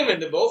 what's the difference?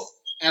 They're both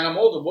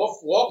animals, they both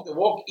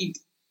walk, eat.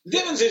 The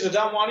difference is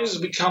that one is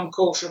become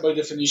kosher by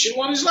definition,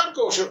 one is not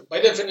kosher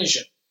by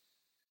definition.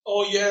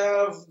 Or you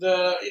have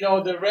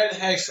the red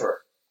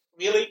heifer.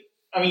 Really?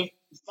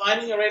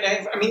 Finding a red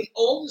heifer.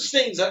 All these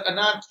things are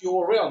not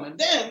your realm. And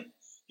then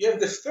you have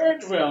the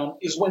third realm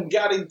is when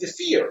God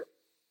interfered.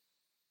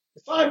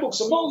 The 5 books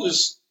of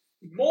Moses,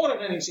 more than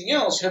anything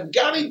else, have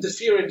God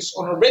interference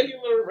on a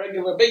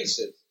regular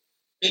basis.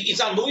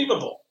 It's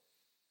unbelievable.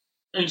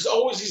 And it's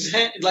always his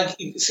hand, like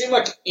it seemed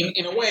like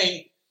in a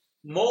way,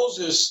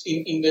 Moses,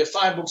 in the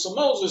 5 books of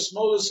Moses,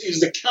 Moses is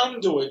the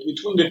conduit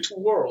between the two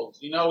worlds.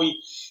 He,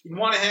 in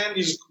one hand,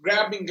 he's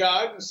grabbing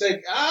God and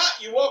saying,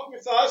 you walk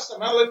with us,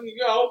 I'm not letting you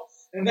go.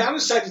 And the other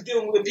side is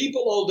dealing with the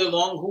people all day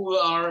long who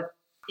are,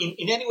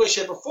 in any way,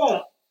 shape, or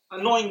form,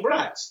 annoying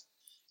brats.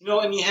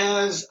 And he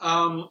has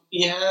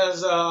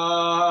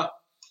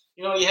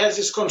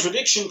this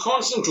contradiction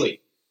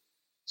constantly.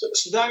 So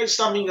that is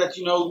something that,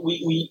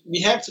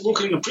 we have to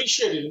look and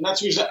appreciate it. And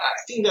that's the reason I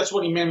think that's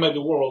what he meant by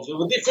the world. There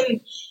are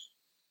different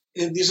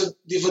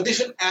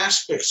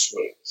aspects to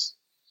it.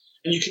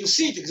 And you can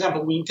see it, for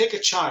example, when you take a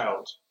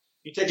child,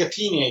 you take a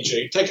teenager,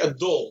 you take an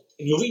adult,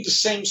 and you read the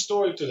same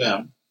story to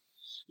them,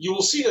 you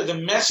will see that the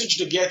message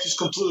they get is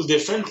completely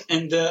different,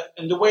 and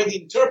the way they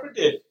interpret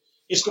it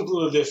is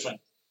completely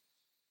different.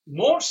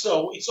 More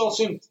so, it's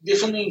also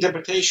different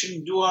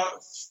interpretation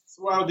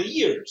throughout the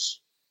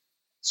years.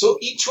 So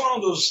each one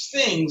of those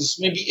things,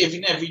 maybe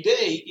even every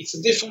day, it's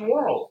a different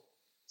world.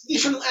 It's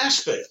different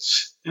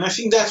aspects. And I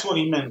think that's what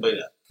he meant by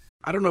that.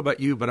 I don't know about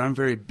you, but I'm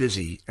very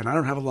busy, and I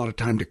don't have a lot of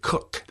time to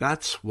cook.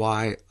 That's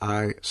why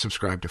I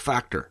subscribe to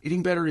Factor.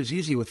 Eating better is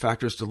easy with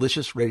Factor's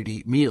delicious,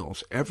 ready-to-eat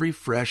meals. Every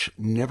fresh,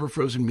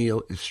 never-frozen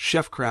meal is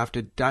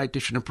chef-crafted,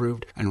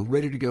 dietitian-approved, and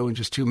ready to go in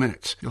just 2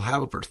 minutes. You'll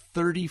have over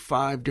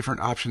 35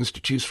 different options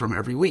to choose from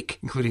every week,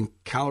 including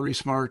Calorie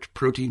Smart,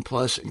 Protein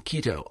Plus, and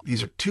Keto.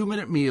 These are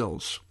 2-minute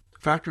meals.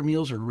 Factor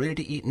meals are ready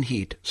to eat and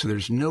heat, so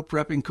there's no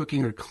prepping,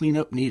 cooking, or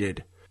cleanup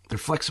needed. They're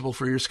flexible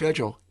for your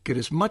schedule. Get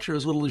as much or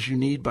as little as you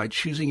need by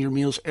choosing your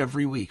meals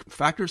every week.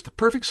 Factor is the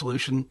perfect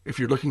solution if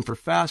you're looking for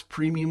fast,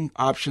 premium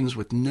options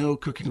with no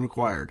cooking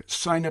required.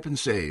 Sign up and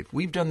save.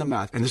 We've done the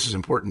math, and this is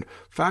important.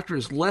 Factor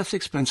is less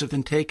expensive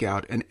than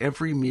takeout, and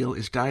every meal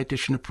is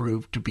dietitian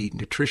approved to be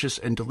nutritious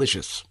and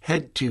delicious.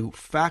 Head to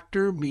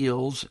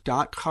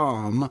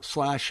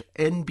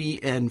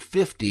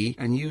factormeals.com/NBN50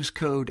 and use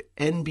code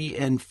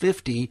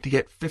NBN50 to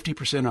get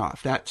 50%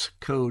 off. That's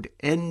code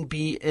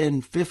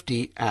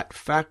NBN50 at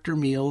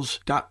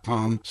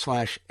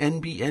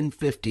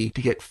factormeals.com/NBN50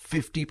 to get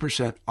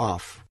 50%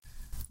 off.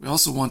 We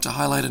also want to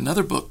highlight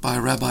another book by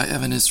Rabbi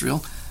Evan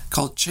Israel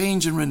called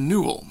Change and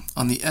Renewal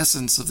on the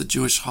Essence of the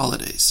Jewish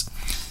Holidays.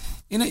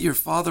 In it, your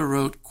father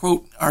wrote,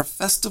 quote, "Our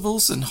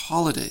festivals and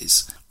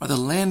holidays are the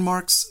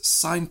landmarks,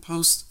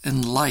 signposts,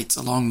 and lights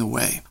along the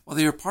way. While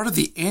they are part of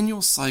the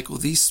annual cycle,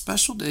 these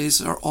special days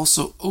are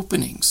also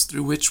openings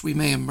through which we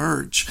may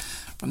emerge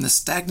from the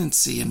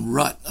stagnancy and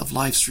rut of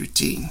life's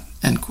routine,"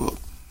 end quote.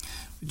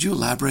 Would you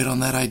elaborate on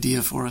that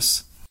idea for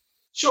us?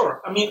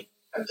 Sure. I mean,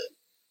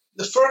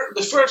 the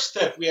first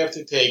step we have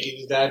to take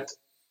is that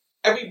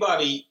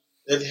everybody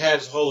that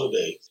has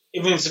holidays,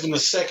 even if it's a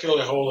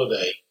secular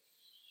holiday,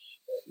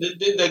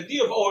 the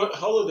idea of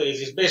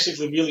holidays is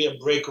basically really a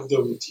break of the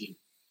routine.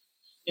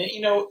 And,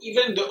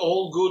 even the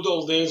good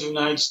old days of the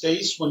United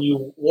States, when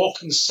you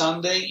walk on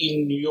Sunday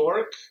in New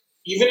York,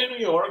 even in New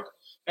York,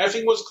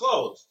 everything was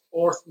closed,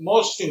 or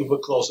most things were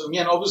closed.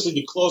 Again, obviously,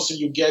 the closer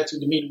you get to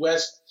the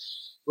Midwest,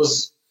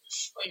 was,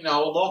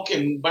 lock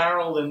and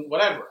barrel and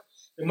whatever.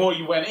 The more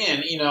you went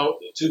in,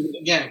 to,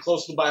 again,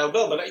 close to Bio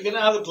Bell, but even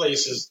other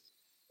places,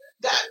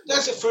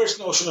 that's the first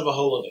notion of a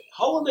holiday.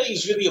 Holiday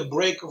is really a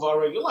break of our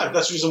regular life.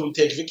 That's the reason we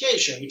take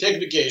vacation. We take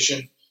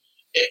vacation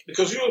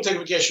because we don't take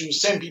vacation with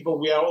the same people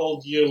we are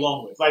all year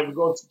long with. Like we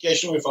go on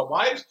vacation with our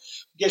wives,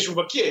 vacation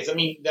with our kids. I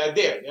mean, they're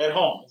there, they're at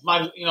home.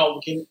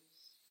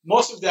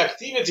 Most of the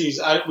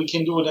activities we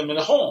can do them in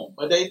a home,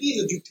 but the idea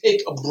is that you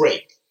take a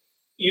break.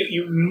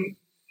 You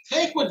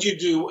take what you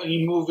do and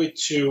you move it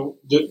to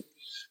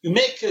you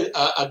make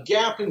a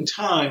gap in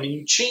time and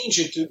you change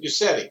it to the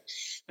setting.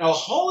 Now, a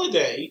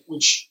holiday,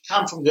 which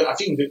comes from I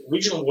think the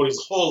original word is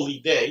holy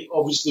day,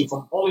 obviously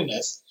from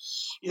holiness,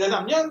 is that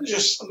I'm not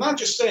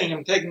just saying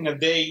I'm taking a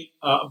day,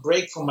 a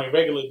break from my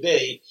regular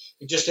day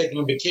and just taking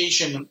a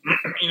vacation,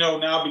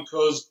 now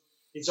because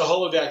it's a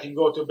holiday I can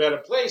go to better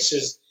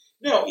places.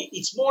 No,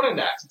 it's more than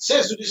that. It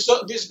says that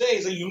these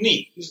days are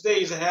unique. These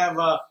days have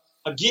a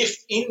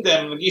gift in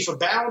them, a gift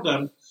about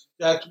them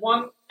that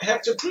one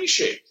have to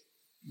appreciate.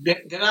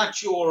 They're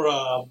not your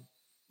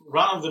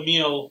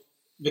run-of-the-mill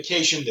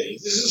vacation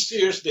days. This is a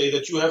serious day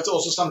that you have to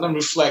also sometimes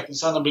reflect and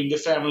sometimes bring the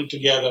family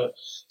together.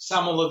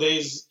 Some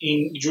holidays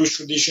in Jewish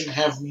tradition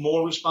have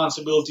more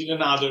responsibility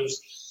than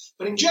others.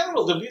 But in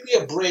general, they're really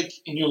a break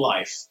in your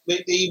life.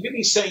 They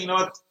really say,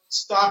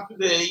 stop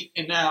today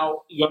and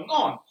now you're going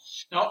on.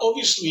 Now,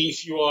 obviously,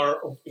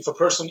 if a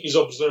person is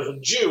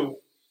observant Jew,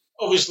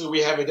 obviously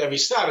we have it every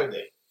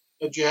Saturday,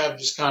 that you have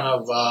this kind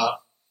of,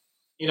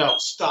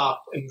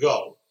 stop and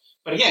go.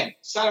 But again,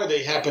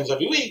 Saturday happens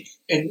every week,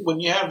 and when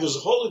you have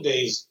those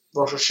holidays,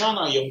 Rosh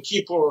Hashanah, Yom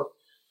Kippur,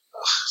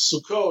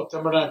 Sukkot,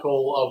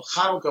 Tabernacle of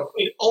Hanukkah,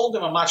 all of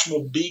them are much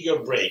more bigger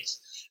breaks,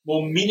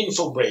 more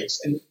meaningful breaks.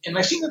 And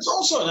I think that's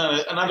also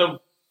another,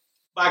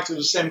 back to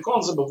the same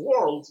concept of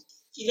world,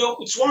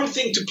 it's one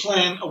thing to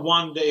plan a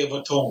 1 day of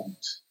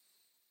atonement.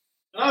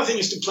 Another thing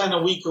is to plan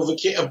a week of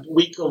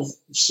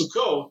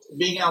Sukkot,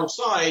 being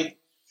outside,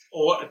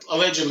 or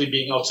allegedly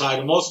being outside,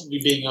 or mostly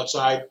being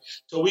outside,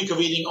 to a week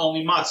of eating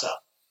only matzah,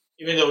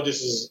 even though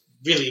this is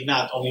really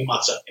not only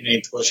matzah in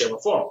any whatever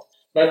form.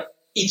 But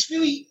it's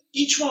really,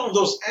 each one of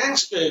those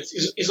aspects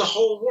is a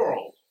whole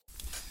world.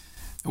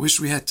 I wish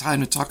we had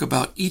time to talk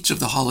about each of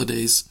the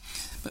holidays,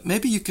 but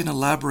maybe you can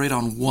elaborate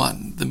on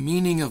one, the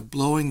meaning of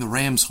blowing the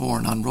ram's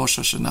horn on Rosh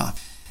Hashanah.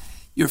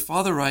 Your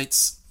father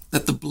writes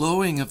that the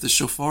blowing of the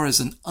shofar is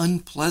an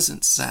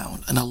unpleasant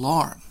sound, an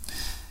alarm.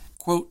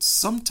 Quote,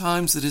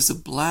 sometimes it is a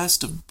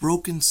blast of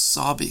broken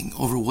sobbing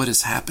over what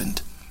has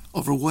happened,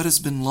 over what has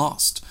been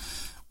lost,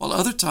 while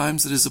other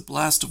times it is a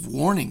blast of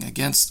warning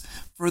against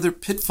further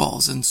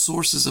pitfalls and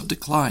sources of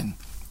decline.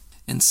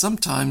 And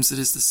sometimes it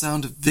is the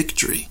sound of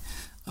victory,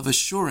 of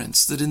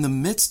assurance that in the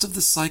midst of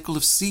the cycle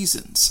of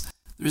seasons,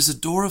 there is a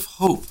door of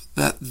hope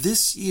that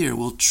this year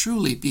will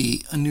truly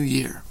be a new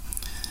year.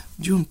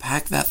 Would you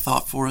unpack that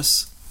thought for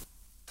us?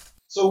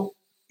 So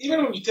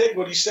even when you take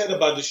what he said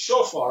about the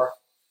shofar,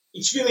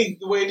 it's really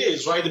the way it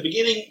is, right? The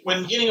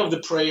beginning of the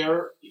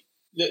prayer,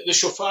 the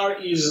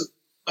shofar is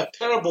a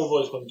terrible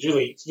voice, but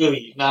it's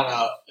really not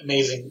an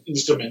amazing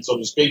instrument, so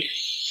to speak.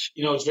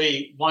 It's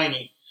very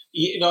whiny.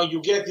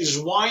 You get this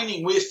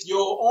whining with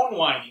your own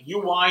whining.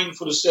 You whine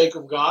for the sake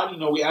of God.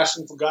 We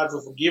asking for God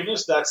for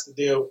forgiveness. That's the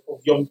day of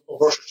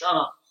Rosh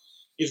Hashanah.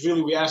 It's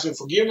really we ask for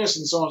forgiveness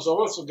and so on and so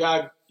forth. So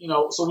God,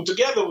 so we're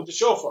together with the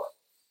shofar.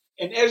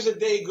 And as the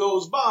day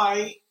goes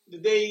by,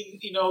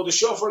 the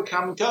shofar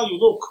come and tell you,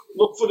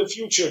 look for the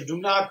future. Do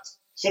not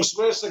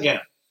transgress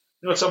again.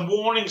 It's a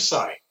warning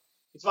sign.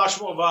 It's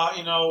much more of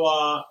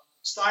a,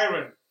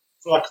 siren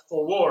for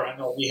war. I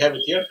know we have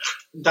it here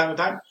from time to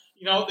time.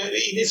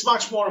 It's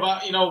much more of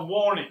a,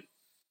 warning.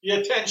 Pay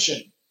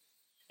attention.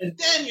 And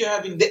then you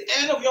have in the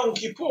end of Yom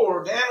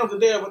Kippur, the end of the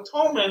Day of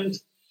Atonement,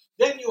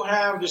 then you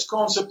have this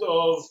concept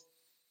of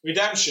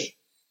redemption.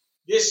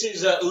 This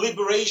is a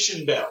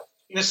liberation bell.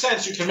 In a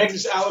sense, you can make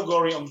this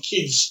allegory on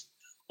kids,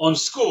 on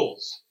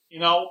schools.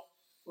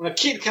 When a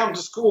kid comes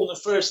to school the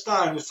first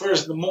time, the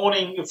first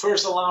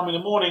alarm in the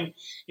morning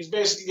is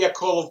basically a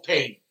call of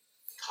pain.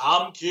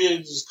 Come,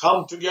 kids,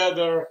 come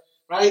together,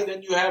 right?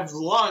 Then you have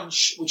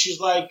lunch, which is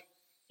like,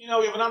 you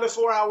have another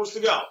 4 hours to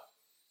go,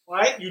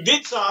 right? You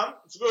did some,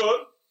 it's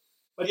good,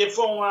 but you have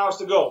 4 more hours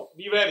to go.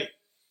 Be ready.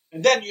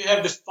 And then you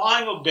have the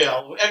final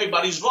bell where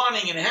everybody's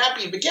running and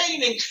happy and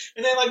beginning.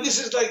 And then this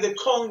is like the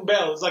calling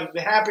bell. It's like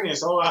the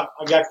happiness. Oh, I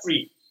got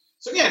free.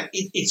 So again,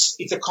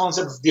 it's a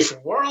concept of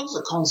different worlds,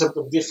 a concept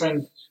of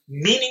different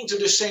meaning to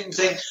the same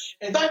thing.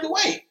 And by the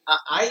way,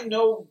 I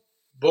know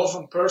both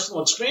from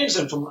personal experience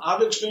and from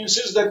other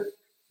experiences that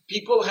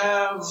people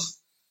have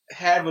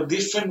a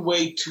different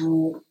way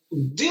to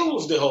deal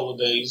with the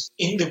holidays.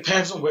 It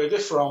depends on where they're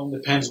from,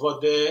 depends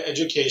what their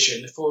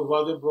education, for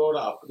what they're brought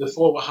up,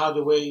 for how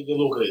the way they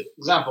look at it.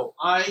 Example,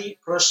 I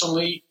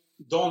personally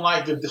don't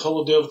like the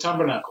holiday of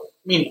Tabernacle.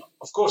 I mean,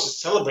 of course, it's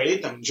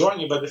celebrated, I'm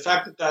enjoying it, but the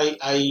fact that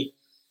I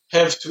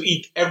have to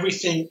eat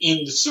everything in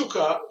the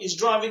sukkah is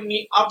driving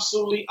me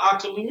absolutely,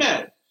 utterly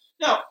mad.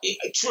 Now,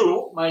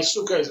 true, my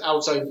sukkah is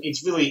outside,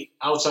 it's really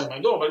outside my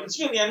door, but it's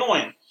really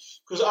annoying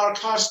because our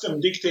custom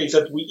dictates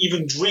that we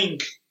even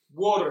drink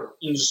water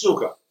in the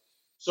sukkah.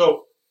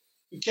 So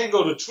you can't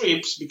go to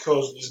trips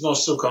because there's no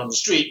sukkah on the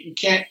street. You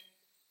can't,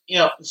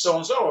 so on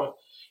and so on.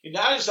 On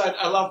the other side,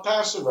 I love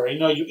Passover.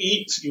 You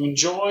eat, you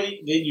enjoy,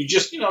 you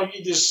just, you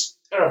eat this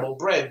terrible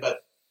bread, but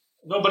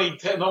nobody,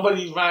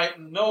 right?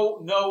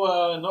 No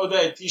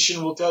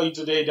dietitian will tell you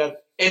today that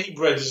any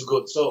bread is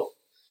good. So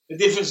the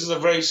differences are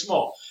very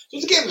small. So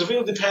again, it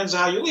really depends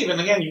how you live. And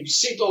again, you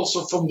see it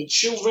also from the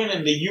children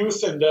and the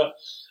youth and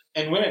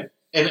women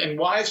and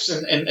wives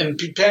and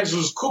depends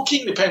who's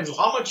cooking, depends on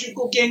how much you're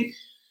cooking.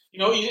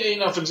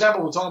 For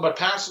example, we're talking about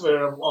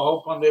Passover. I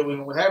hope one day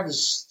we'll have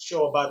this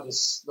show about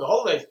the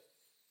holiday.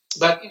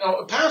 But,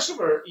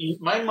 Passover, in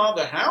my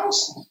mother's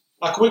house,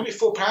 like a week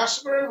before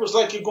Passover, it was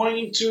like you're going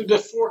into the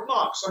Fort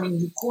Knox. I mean,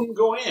 you couldn't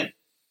go in.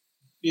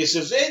 This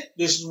is it.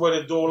 This is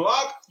where the door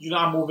locked. You're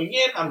not moving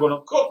in. I'm going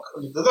to cook.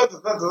 And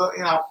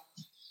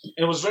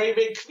it was very,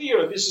 very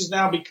clear. This has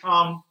now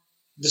become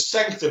the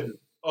sanctum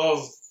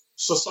of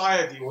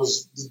society. It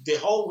was the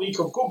whole week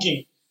of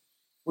cooking,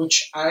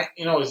 which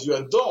as you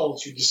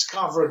adults, you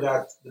discover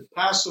that the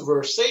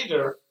Passover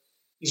Seder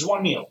is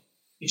one meal.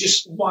 It's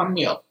just one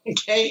meal,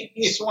 okay?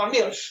 It's one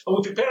meal. And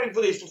we're preparing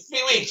for this for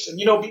 3 weeks, and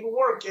people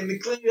work and they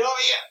clean it. Oh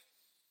yeah,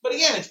 but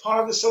again, it's part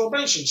of the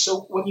celebration.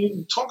 So when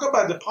you talk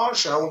about the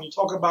Parsha, when you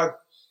talk about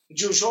the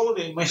Jewish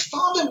holiday, my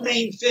father's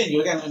main thing,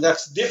 again, and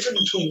that's different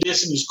between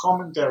this and his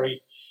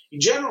commentary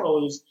in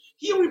general, is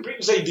here he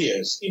brings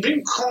ideas. He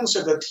brings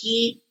concepts that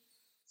he,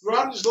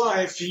 throughout his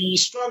life, he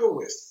struggled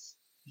with.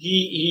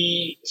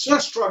 It's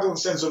not struggle in the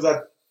sense of that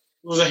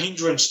it was a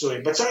hindrance to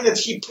him, but something that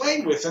he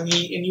played with, and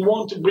he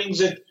wanted to bring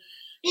it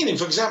in.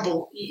 For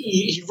example,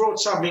 he wrote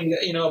something,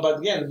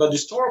 about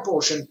this Torah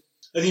portion.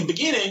 At the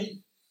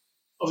beginning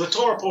of the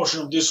Torah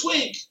portion of this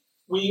week,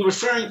 we're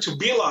referring to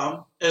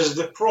Bilam as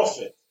the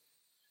prophet.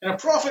 And a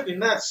prophet in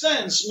that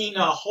sense means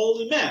a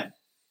holy man.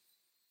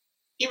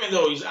 Even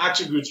though his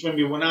attributes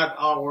maybe were not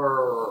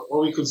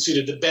what we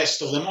consider the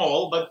best of them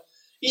all, but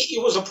he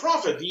was a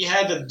prophet.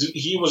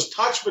 He was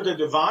touched by the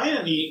divine,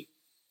 and he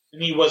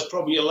and he was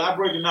probably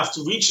elaborate enough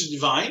to reach the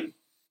divine.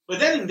 But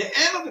then in the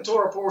end of the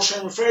Torah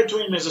portion, referred to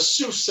him as a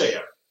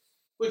soothsayer,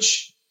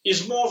 which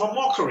is more of a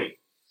mockery.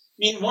 I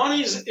mean, one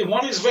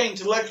is very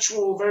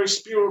intellectual, very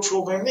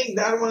spiritual, but I think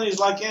the other one is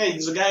like, hey,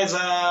 this guy's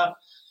a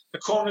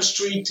corner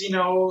street,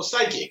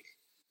 psychic.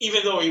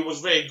 Even though he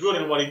was very good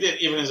in what he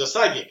did, even as a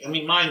psychic. I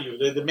mean, mind you,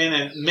 the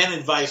men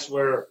advice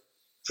were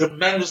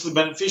tremendously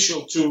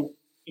beneficial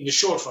in the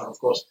short run, of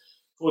course,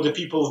 for the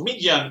people of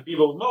Midian,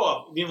 people of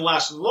Moab. It didn't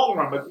last in the long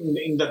run, but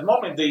in that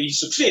moment, he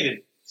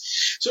succeeded.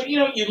 So,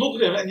 you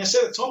look at it, and I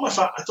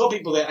told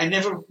people that I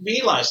never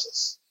realized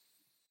this.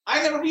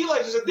 I never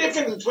realized there's a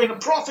difference between a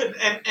prophet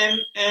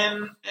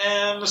and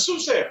a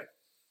soothsayer.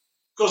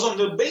 Because on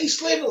the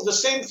base level, the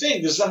same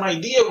thing. There's some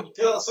idea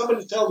of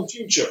somebody to tell the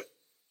future.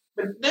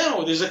 But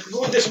no, there's a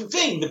completely different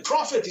thing. The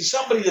prophet is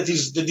somebody that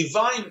is the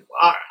divine,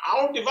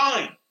 our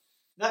divine.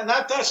 Not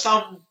that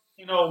some,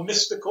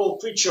 mystical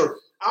creature.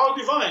 Our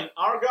divine,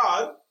 our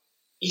God,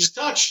 is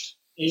touched.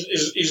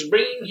 Is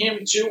bringing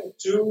him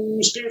to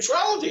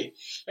spirituality.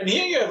 And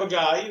here you have a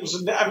guy who's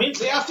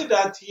immediately after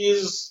that, he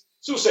is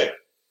soothsayer.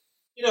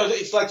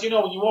 It's like, when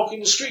you walk in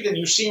the street and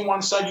you see on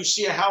one side, you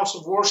see a house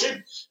of worship,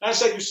 on the other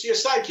side, you see a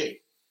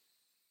psychic.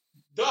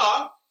 Duh.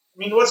 I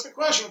mean, what's the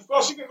question? Of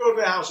course you can go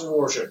to the house of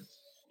worship.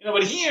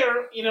 But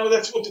here,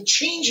 that's what the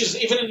change is,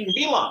 even in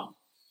Bilam.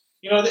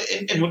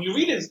 And when you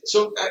read it,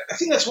 so I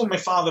think that's what my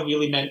father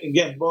really meant.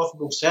 Again, both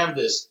books have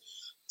this,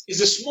 is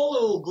the small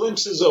little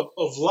glimpses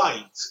of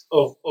light,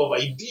 of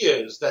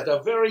ideas that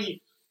are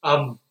very,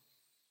 how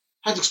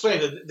to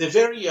explain it, they're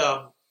very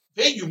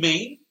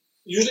humane,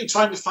 usually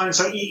trying to find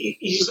some,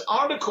 his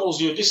articles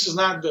here, this is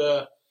not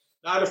a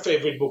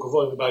favorite book of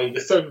everybody,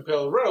 The Third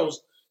Imperial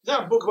Rose. It's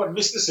not a book about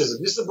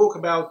mysticism. This is a book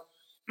about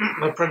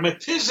the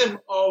pragmatism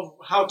of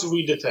how to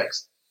read the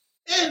text.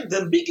 And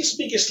the biggest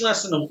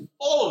lesson of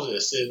all of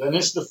this is, and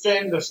it's the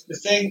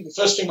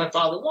first thing my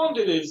father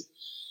wanted is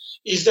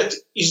that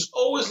is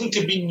always need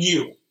to be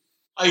new.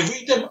 I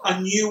read them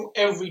anew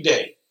every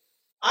day.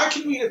 I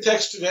can read a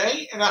text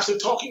today, and after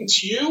talking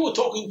to you, or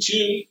talking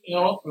to,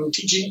 and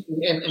teaching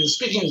and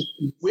speaking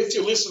with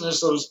your listeners,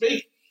 so to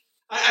speak,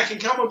 I can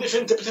come up with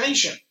different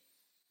interpretation.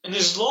 And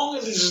as long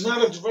as this is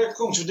not a direct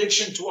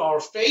contradiction to our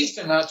faith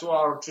and to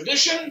our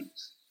tradition,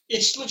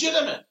 it's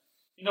legitimate.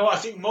 I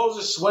think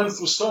Moses went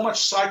through so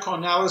much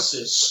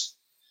psychoanalysis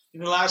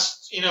in the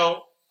last,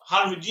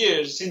 100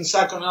 years since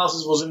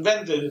psychoanalysis was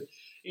invented.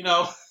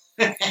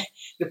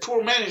 The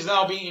poor man is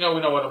now being, we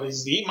know what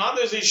his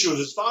mother's issues,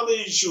 his father's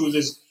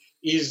issues,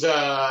 his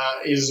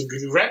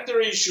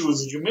render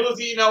issues, his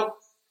humility,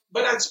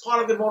 But that's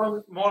part of the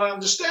modern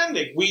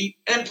understanding. We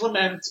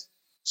implement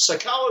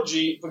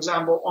psychology, for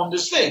example, on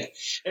this thing.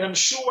 And I'm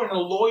sure when a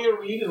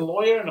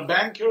lawyer and a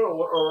banker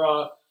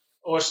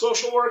or a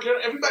social worker,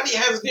 everybody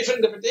has a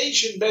different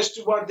interpretation based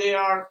to what they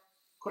are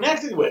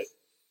connected with.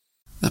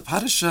 The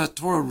Parashat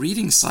Torah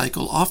reading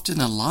cycle often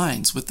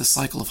aligns with the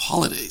cycle of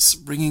holidays,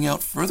 bringing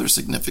out further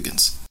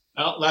significance.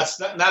 Well, that's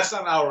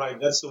not outright.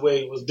 That's the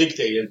way it was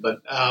dictated.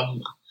 But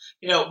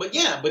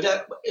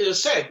that, as I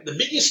said, the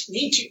biggest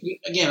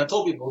I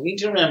told people, need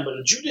to remember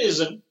that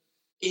Judaism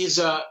is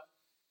a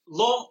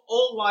long,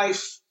 all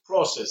life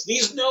process.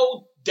 There's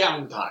no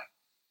downtime.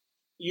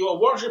 You are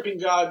worshiping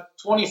God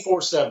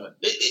 24/7.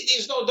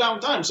 There's no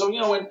downtime. So,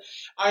 when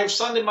I have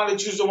Sunday, Monday,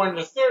 Tuesday,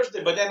 Wednesday,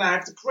 Thursday, but then I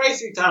have to pray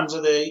 3 times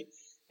a day,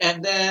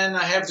 and then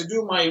I have to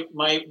do my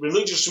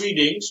religious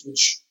readings,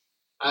 which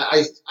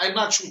I'm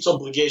not sure it's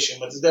obligation,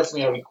 but it's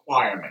definitely a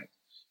requirement.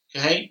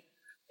 Okay?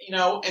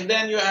 And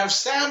then you have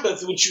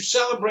Sabbath, which you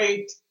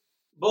celebrate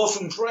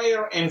both in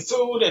prayer and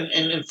food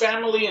and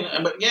family,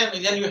 but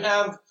then you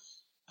have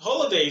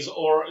holidays,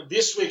 or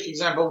this week,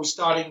 example, we're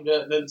starting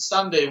the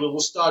Sunday, we will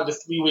start the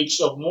 3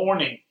 weeks of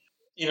mourning,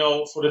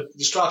 for the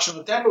destruction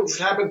of the temple, which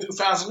happened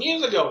 2,000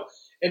 years ago.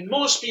 And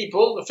most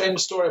people, the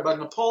famous story about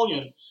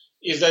Napoleon,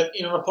 is that,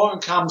 Napoleon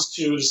comes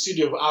to the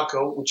city of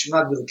Akko, which is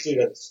not really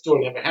clear that the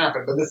story never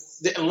happened, but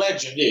the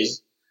legend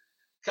is,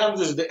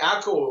 comes to the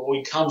Akko, or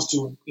he comes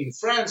to, in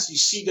France, you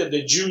see that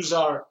the Jews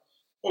are,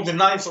 on the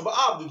 9th of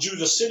Av, the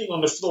Jews are sitting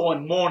on the floor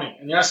and mourning.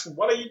 And you ask them,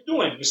 what are you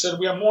doing? He said,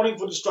 we are mourning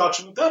for the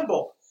destruction of the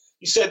temple.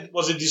 He said,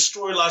 was it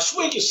destroyed last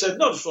week? He said,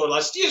 no, destroyed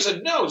last year. He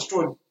said, no,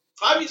 destroyed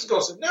 5 years ago.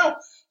 He said, no.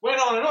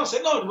 Went on and on. He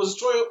said, no, it was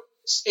destroyed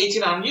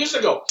 1,800 years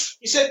ago.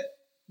 He said,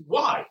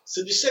 why?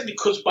 So they said,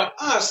 because by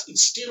us,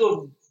 it's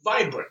still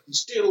vibrant. It's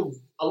still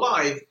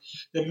alive.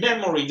 The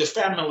memory, the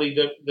family,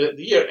 the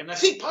year. And I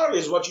think part of it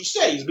is what you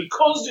say, is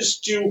because these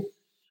two,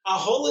 our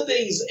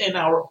holidays and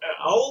our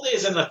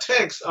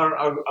texts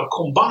are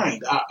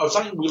combined, are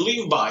something we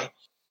live by.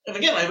 And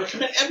again, I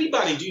recommend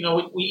everybody,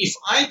 if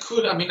I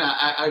could,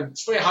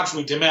 it's very hard for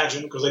me to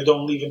imagine because I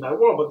don't live in that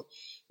world, but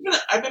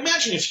I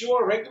imagine if you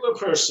are a regular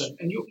person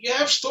and you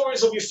have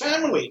stories of your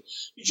family,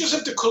 you just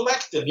have to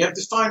collect them. You have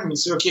to find them and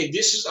say, okay,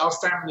 this is our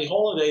family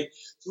holiday,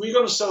 so we're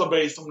going to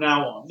celebrate it from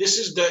now on. This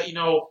is the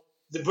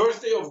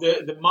birthday of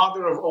the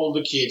mother of all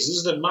the kids. This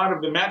is the mother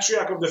of the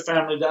matriarch of the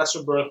family. That's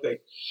her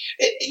birthday.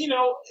 It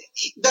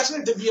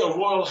doesn't have to be a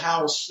royal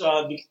house,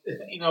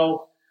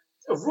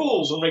 of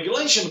rules and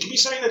regulation. It can be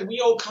something that we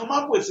all come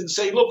up with and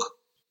say, look,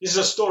 this is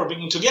a story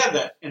bringing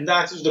together. And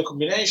that is the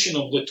combination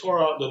of the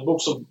Torah, the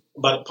books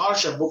about the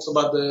Parsha, books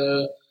about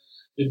the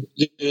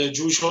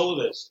Jewish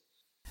holidays.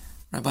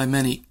 Rabbi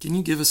Meni, can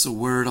you give us a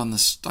word on the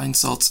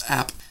Steinsaltz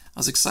app? I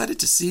was excited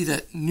to see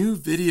that new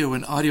video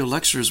and audio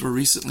lectures were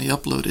recently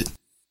uploaded.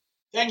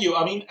 Thank you.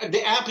 I mean,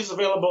 the app is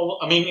available.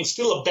 I mean, it's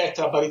still a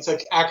beta, but it's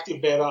like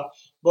active beta,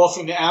 both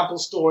in the Apple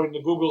Store and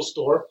the Google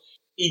Store.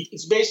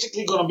 It's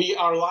basically going to be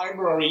our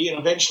library, and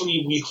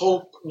eventually we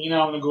hope,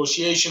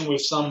 negotiation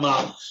with some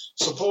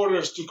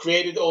supporters to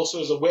create it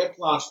also as a web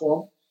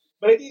platform.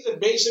 But it is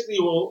that basically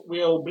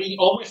we'll bring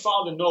all my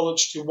founder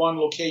knowledge to one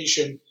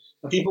location,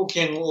 and people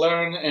can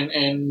learn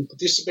and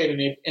participate in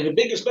it. And the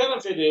biggest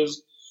benefit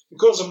is,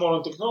 because of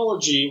modern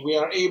technology,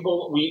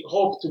 we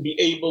hope to be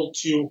able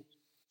to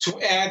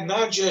add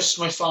not just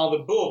my father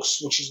books,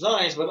 which is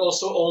nice, but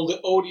also all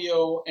the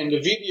audio and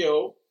the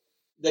video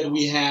that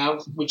we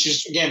have, which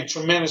is, again,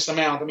 tremendous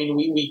amount. I mean,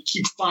 we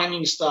keep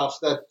finding stuff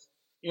that,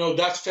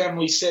 that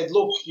family said,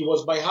 look, it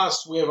was by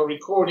us. We have a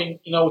recording.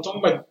 We're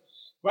talking about,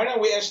 right now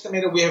we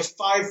estimated we have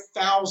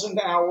 5,000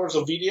 hours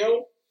of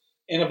video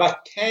and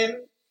about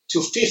 10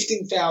 to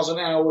 15,000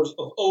 hours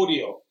of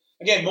audio.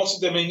 Again, most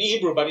of them in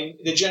Hebrew, but in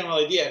the general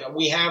idea that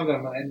we have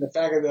them and the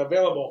fact that they're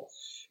available,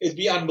 it'd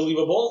be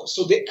unbelievable.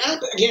 So the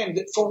app, again,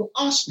 for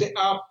us, the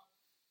app,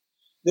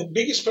 the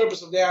biggest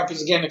purpose of the app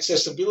is, again,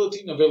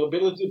 accessibility and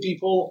availability.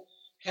 People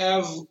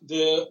have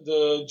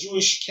the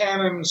Jewish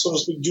canon, so to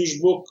speak, Jewish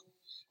book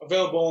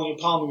available in your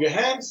palm of your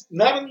hands.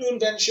 Not a new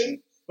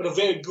invention, but a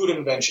very good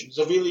invention. It's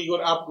a really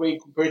good upgrade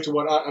compared to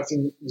what I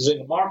think is in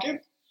the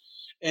market.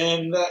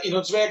 And,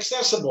 it's very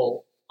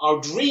accessible.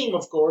 Our dream,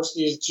 of course,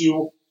 is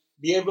to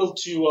be able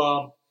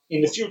to,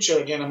 in the future,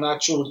 again, I'm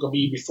not sure it's going to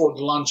be before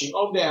the launching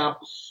of the app,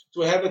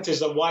 to have it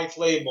as a white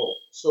label.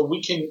 So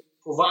we can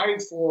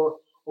provide for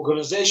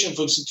organization,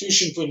 for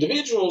institution, for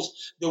individuals,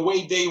 the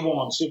way they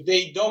want. So if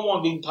they don't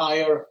want the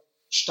entire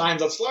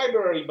Steinsaltz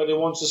library, but they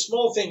want a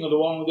small thing or the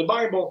one with the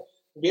Bible,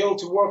 we'll be able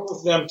to work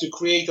with them to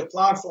create a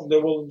platform they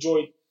will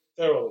enjoy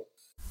thoroughly.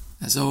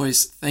 As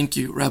always, thank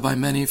you, Rabbi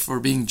Meni, for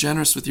being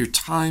generous with your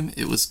time.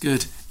 It was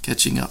good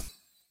catching up.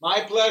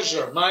 My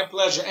pleasure.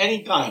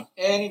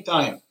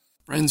 Anytime.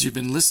 Friends, you've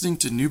been listening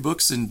to New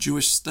Books in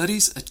Jewish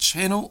Studies, a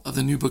channel of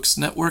the New Books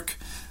Network.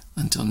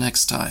 Until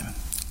next time,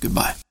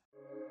 goodbye.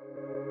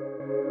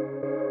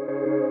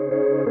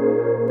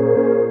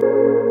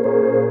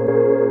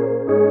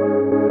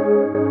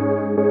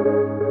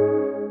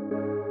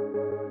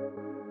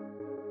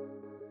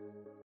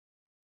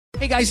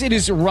 Hey guys, it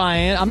is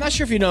Ryan. I'm not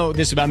sure if you know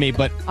this about me,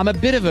 but I'm a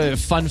bit of a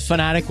fun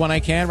fanatic when I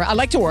can. I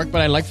like to work,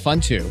 but I like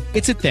fun too.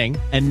 It's a thing.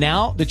 And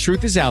now the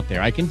truth is out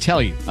there. I can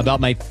tell you about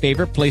my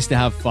favorite place to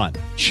have fun.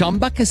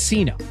 Chumba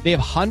Casino. They have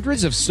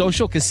hundreds of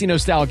social casino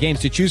style games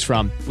to choose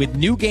from with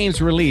new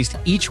games released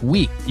each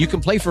week. You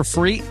can play for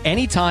free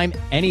anytime,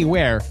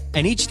 anywhere.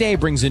 And each day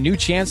brings a new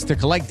chance to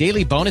collect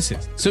daily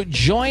bonuses. So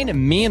join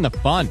me in the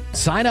fun.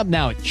 Sign up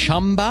now at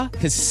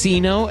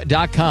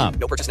ChumbaCasino.com.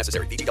 No purchase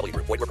necessary. VGW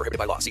Group. Void where prohibited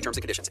by law. See terms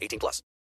and conditions. 18+.